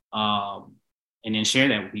record, and then share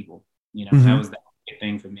that with people. You know, that was the big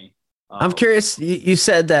thing for me. I'm curious. You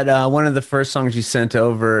said that one of the first songs you sent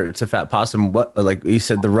over to Fat Possum, what, like you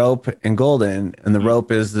said, The Rope and Golden, and The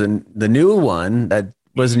Rope is the new one that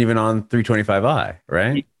wasn't even on 325i,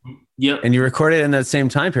 right? Yep. And you recorded it in that same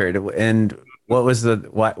time period. And what was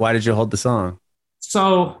why did you hold the song?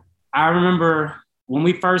 So I remember when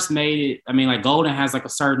we first made it, I mean, like Golden has like a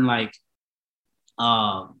certain like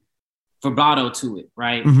vibrato to it,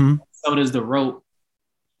 right? So does The Rope.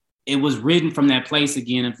 It was written from that place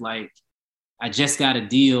again of like, I just got a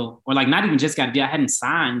deal, or like not even just got a deal, I hadn't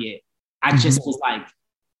signed yet. I just was like,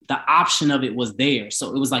 the option of it was there.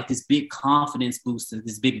 So it was like this big confidence booster,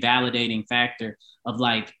 this big validating factor of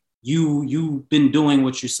like, you've been doing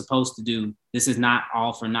what you're supposed to do. This is not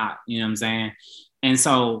all for naught, you know what I'm saying? And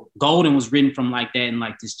so Golden was written from like that, and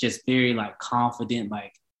like this just very like confident,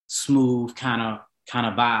 like smooth kind of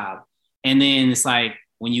vibe. And then it's like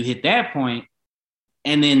when you hit that point,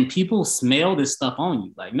 and then people smell this stuff on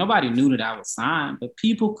you. Like nobody knew that I was signed, but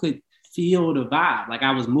people could feel the vibe. Like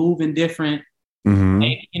I was moving different.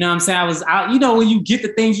 Like, you know what I'm saying? I was out, you know, when you get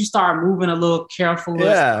the things, you start moving a little careful.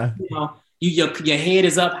 Yeah. You know, your head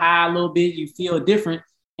is up high a little bit. You feel different.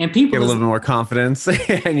 And people get a little bit more confidence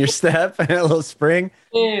in your step and a little spring.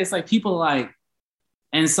 Yeah, it's like people like,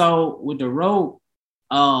 and so with The Rope,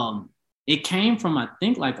 It came from, I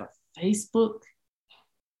think, like a Facebook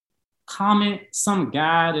comment. Some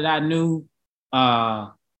guy that I knew,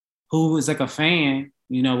 who was like a fan,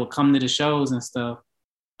 you know, would come to the shows and stuff.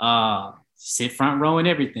 Sit front row and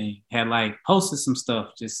everything. Had like posted some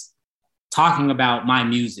stuff, just talking about my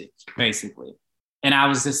music, basically. And I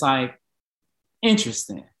was just like,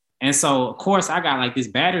 interesting. And so, of course, I got like this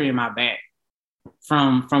battery in my back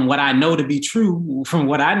from what I know to be true, from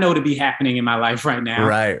what I know to be happening in my life right now.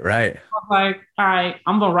 Right. I was like, all right,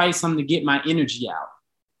 I'm gonna write something to get my energy out.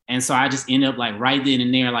 And so I just ended up like right then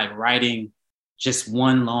and there, like writing just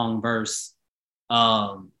one long verse,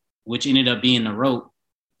 which ended up being the rope,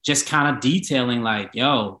 just kind of detailing like,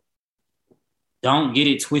 yo, don't get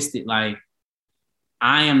it twisted. Like,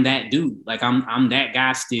 I am that dude. Like, I'm that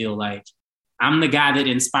guy still. Like, I'm the guy that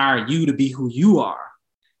inspired you to be who you are.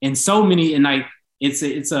 And so many, and like, it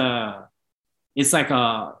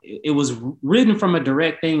was written from a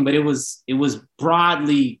direct thing, but it was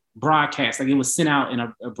broadly broadcast. Like, it was sent out in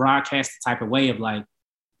a broadcast type of way of like,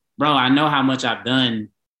 bro, I know how much I've done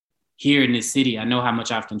here in this city. I know how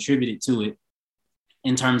much I've contributed to it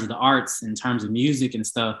in terms of the arts, in terms of music and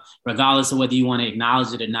stuff, regardless of whether you want to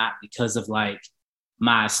acknowledge it or not, because of like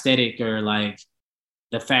my aesthetic or like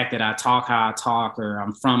the fact that I talk how I talk, or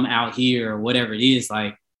I'm from out here, or whatever it is.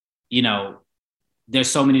 Like, you know, there's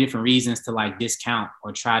so many different reasons to like discount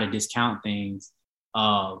or try to discount things.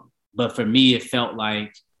 But for me, it felt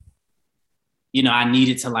like, you know, I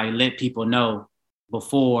needed to like let people know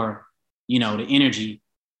before, you know, the energy,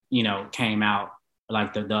 you know, came out,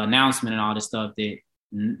 like the announcement and all this stuff, that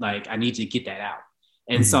like I need to get that out.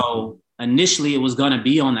 And so initially it was going to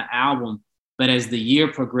be on the album, but as the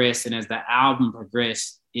year progressed and as the album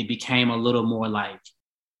progressed, it became a little more like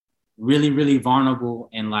really, really vulnerable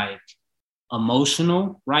and like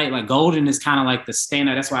emotional, right? Like Golden is kind of like the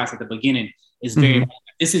standard. That's why I said at the beginning, it's very,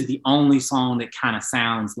 this is the only song that kind of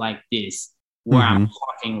sounds like this, where I'm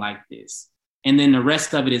talking like this. And then the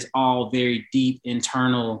rest of it is all very deep,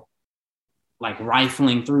 internal, like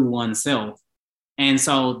rifling through oneself. And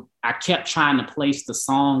so I kept trying to place the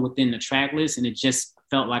song within the track list, and it just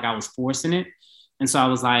felt like I was forcing it. And so I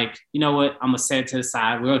was like, you know what, I'm gonna set it to the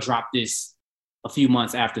side. We'll drop this a few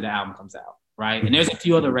months after the album comes out, right? And there's a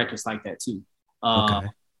few other records like that too.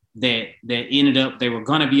 That ended up, they were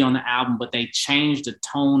gonna be on the album, but they changed the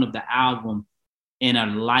tone of the album in a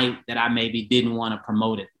light that I maybe didn't want to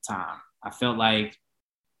promote at the time. I felt like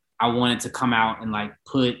I wanted to come out and like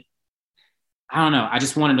put, I don't know, I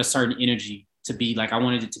just wanted a certain energy to be like, I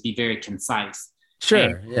wanted it to be very concise. Sure.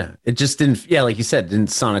 And, yeah. It just didn't, yeah, like you said, didn't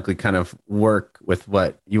sonically kind of work with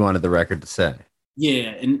what you wanted the record to say.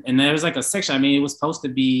 Yeah. And there was like a section, I mean, it was supposed to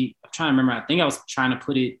be, I'm trying to remember, I think I was trying to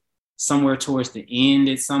put it somewhere towards the end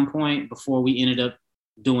at some point before we ended up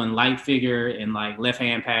doing Light Figure and like Left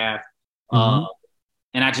Hand Path.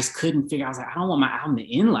 And I just couldn't figure, I was like, I don't want my album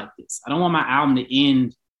to end like this. I don't want my album to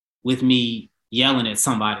end with me yelling at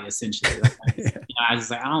somebody, essentially. Like, you know, I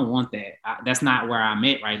was like, I don't want that. That's not where I'm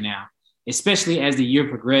at right now. Especially as the year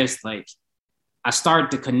progressed, like I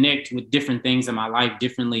started to connect with different things in my life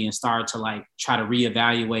differently and started to like try to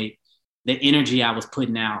reevaluate the energy I was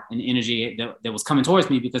putting out and the energy that was coming towards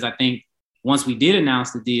me. Because I think once we did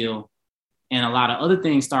announce the deal and a lot of other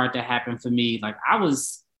things started to happen for me, like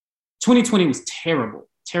 2020 was terrible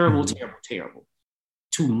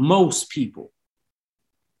to most people.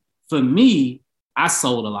 For me, I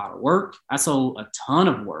sold a lot of work. I sold a ton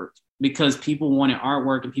of work because people wanted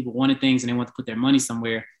artwork and people wanted things and they wanted to put their money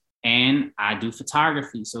somewhere. And I do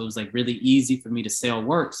photography. So it was like really easy for me to sell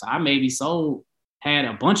work. So I maybe had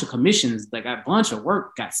a bunch of commissions, like a bunch of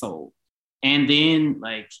work got sold. And then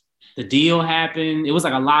like the deal happened. It was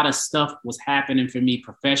like a lot of stuff was happening for me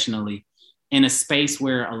professionally in a space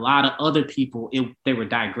where a lot of other people, they were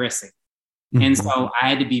digressing. And so I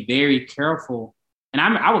had to be very careful. And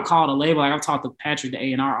I would call the label, like I've talked to Patrick,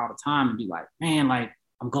 the A&R all the time, and be like, man, like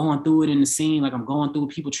I'm going through it in the scene. Like I'm going through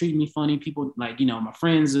it. People treating me funny. People like, you know, my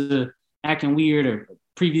friends are acting weird, or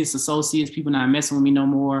previous associates, people not messing with me no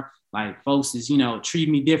more. Like folks is, you know,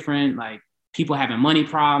 treating me different. Like people having money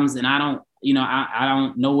problems, and I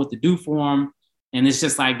don't know what to do for them. And it's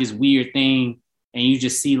just like this weird thing. And you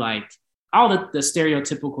just see like all the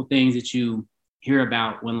stereotypical things that you hear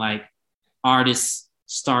about when like artists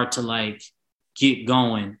start to like get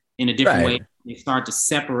going in a different way. They start to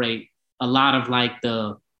separate a lot of like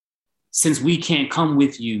since we can't come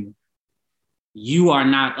with you, you are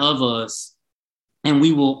not of us, and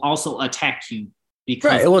we will also attack you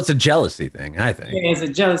because well, it's a jealousy thing, I think. Yeah, it's a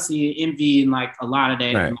jealousy, envy, and like a lot of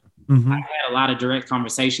that. Right. I had a lot of direct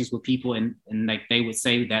conversations with people, and like they would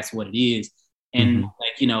say that's what it is. And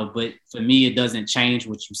like, you know, but for me, it doesn't change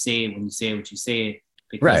what you said when you said what you said.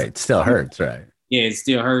 Because right. It still hurts, right? Yeah, it's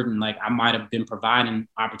still hurting. Like I might have been providing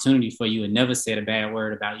opportunity for you and never said a bad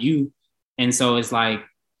word about you. And so it's like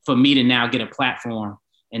for me to now get a platform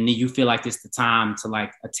and then you feel like it's the time to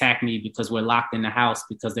like attack me because we're locked in the house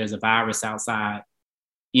because there's a virus outside,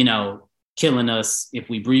 you know, killing us if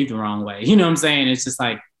we breathe the wrong way. You know what I'm saying? It's just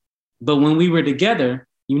like, but when we were together,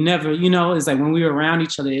 you never, you know, it's like when we were around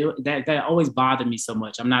each other, that always bothered me so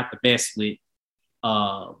much. I'm not the best with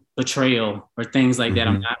betrayal or things like that.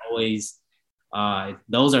 I'm not always,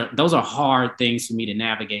 those are hard things for me to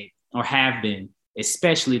navigate or have been,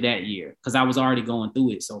 especially that year, because I was already going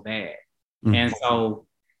through it so bad. And so,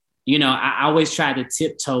 you know, I always tried to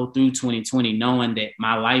tiptoe through 2020, knowing that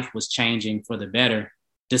my life was changing for the better,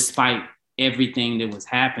 despite everything that was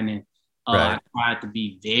happening. I tried to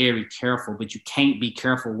be very careful, but you can't be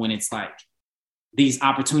careful when it's like these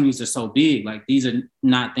opportunities are so big. Like these are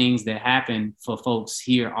not things that happen for folks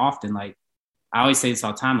here often. Like I always say this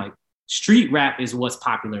all the time, like street rap is what's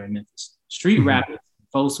popular in Memphis. Street rap is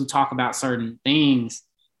folks who talk about certain things.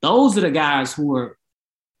 Those are the guys who are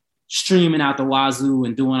streaming out the wazoo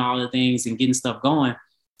and doing all the things and getting stuff going.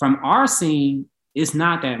 From our scene, it's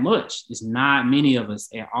not that much. It's not many of us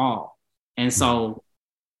at all. And so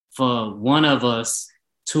for one of us,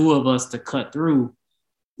 two of us to cut through,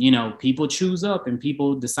 you know, people choose up and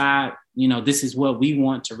people decide, you know, this is what we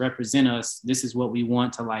want to represent us. This is what we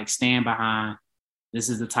want to like stand behind. This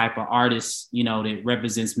is the type of artist, you know, that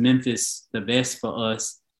represents Memphis the best for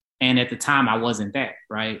us. And at the time I wasn't that,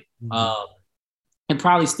 right? And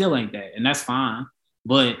probably still ain't that. And that's fine.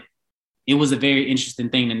 But it was a very interesting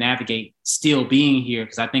thing to navigate still being here.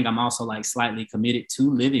 Cause I think I'm also like slightly committed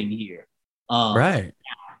to living here. Right.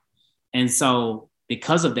 And so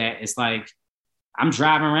because of that, it's like, I'm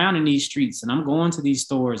driving around in these streets and I'm going to these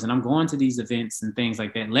stores and I'm going to these events and things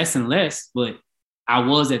like that, less and less, but I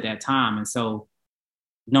was at that time. And so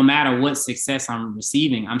no matter what success I'm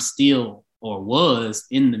receiving, I'm still or was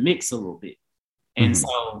in the mix a little bit. And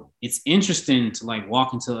so it's interesting to like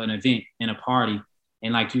walk into an event in a party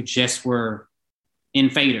and like you just were in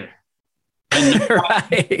Fader. And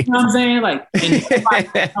right. You know what I'm saying? Like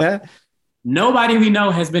and nobody we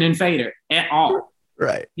know has been in Fader at all.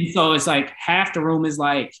 Right. And so it's like half the room is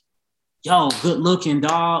like, yo, good looking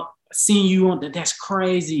dog. Seeing you on that, that's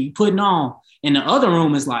crazy. You putting on. And the other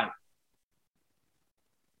room is like,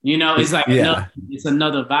 you know, it's like it's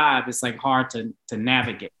another vibe. It's like hard to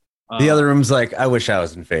navigate. The other room's like, I wish I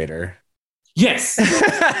was in Fader. Yes.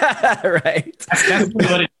 Right. That's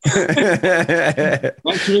what it is.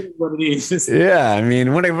 That's really what it is. Yeah. I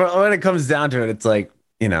mean, when it comes down to it, it's like,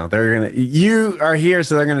 you know, you are here,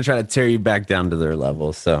 so they're going to try to tear you back down to their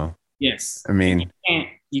level. So, yes. I mean,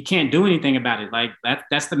 you can't do anything about it. Like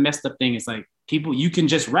that's the messed up thing. It's like people, you can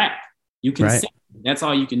just rap, you can sing. That's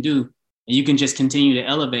all you can do. And you can just continue to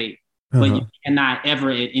elevate, but you cannot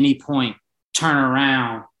ever at any point turn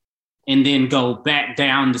around and then go back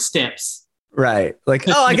down the steps. Right. Like,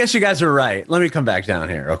 oh, I guess you guys are right. Let me come back down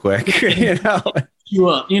here real quick. You know, you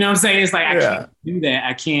up. You know what I'm saying? It's like, I can't do that.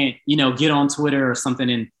 I can't, you know, get on Twitter or something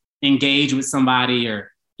and engage with somebody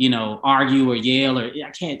or, you know, argue or yell or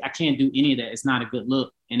I can't do any of that. It's not a good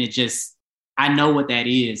look. And it just, I know what that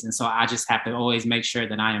is. And so I just have to always make sure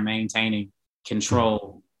that I am maintaining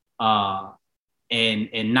control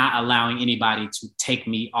and not allowing anybody to take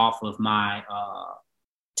me off of my,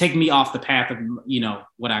 take me off the path of, you know,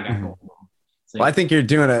 what I got going on. So, well, I think you're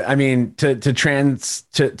doing it. I mean, to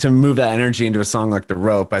move that energy into a song like The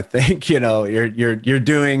Rope, I think, you know, you're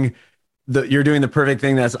doing the perfect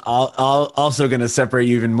thing that's also going to separate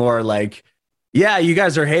you even more. Like, yeah, you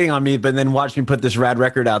guys are hating on me, but then watch me put this rad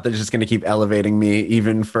record out that's just going to keep elevating me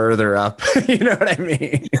even further up. You know what I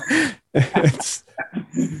mean? It's,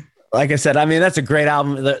 like I said, I mean, that's a great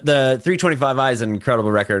album. The 325i is an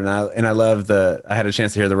incredible record. And I love I had a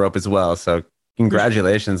chance to hear The Rope as well. So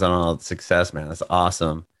congratulations on all the success, man. That's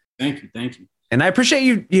awesome. Thank you. And I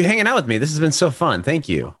appreciate you hanging out with me. This has been so fun. Thank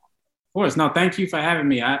you. Of course. No, thank you for having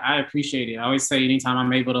me. I appreciate it. I always say anytime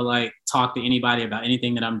I'm able to like talk to anybody about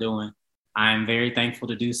anything that I'm doing, I am very thankful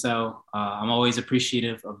to do so. I'm always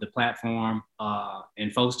appreciative of the platform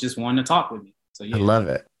and folks just wanting to talk with me. So yeah. I love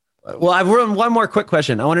it. Well, I've one more quick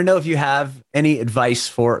question. I want to know if you have any advice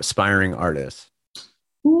for aspiring artists.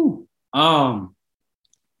 Ooh.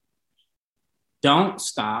 Don't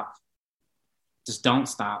stop. Just don't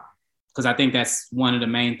stop. Because I think that's one of the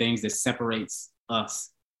main things that separates us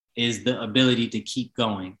is the ability to keep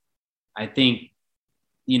going. I think,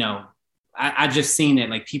 you know, I just seen that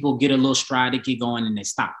like people get a little stride, they get going and they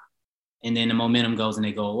stop. And then the momentum goes and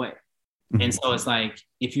they go away. And so it's like,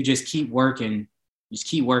 if you just keep working,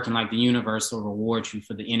 like the universe will reward you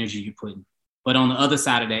for the energy you put in. But on the other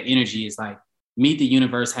side of that energy is like, meet the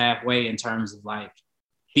universe halfway in terms of like,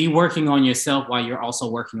 be working on yourself while you're also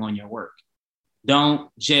working on your work. Don't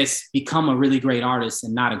just become a really great artist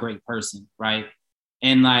and not a great person, right?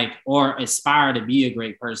 And like, or aspire to be a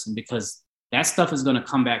great person, because that stuff is going to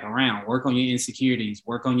come back around. Work on your insecurities,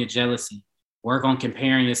 work on your jealousy, work on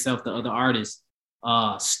comparing yourself to other artists.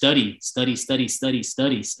 Study other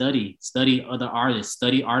artists,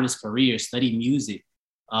 study artist careers, study music,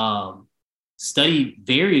 study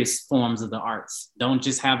various forms of the arts. Don't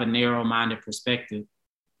just have a narrow-minded perspective.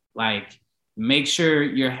 Like, make sure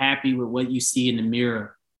you're happy with what you see in the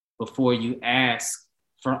mirror before you ask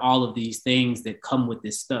for all of these things that come with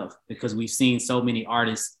this stuff, because we've seen so many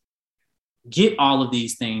artists get all of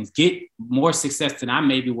these things, get more success than I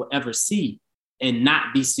maybe will ever see, and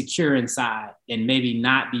not be secure inside, and maybe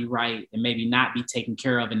not be right, and maybe not be taken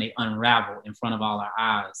care of, and they unravel in front of all our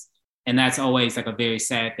eyes. And that's always like a very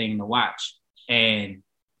sad thing to watch. And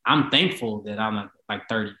I'm thankful that I'm like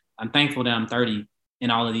 30. I'm thankful that I'm 30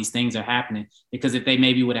 and all of these things are happening, because if they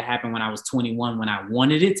maybe would have happened when I was 21, when I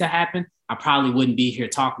wanted it to happen, I probably wouldn't be here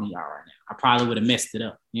talking to y'all right now. I probably would have messed it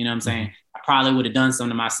up. You know what I'm saying? I probably would have done something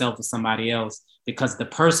to myself or somebody else, because the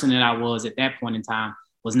person that I was at that point in time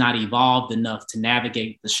was not evolved enough to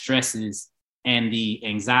navigate the stresses and the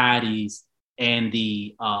anxieties and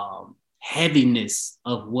the heaviness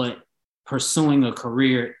of what pursuing a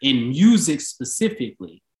career in music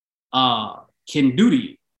specifically can do to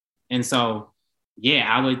you. And so, yeah,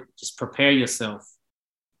 I would just prepare yourself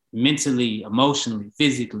mentally, emotionally,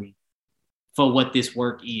 physically for what this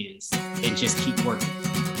work is, and just keep working.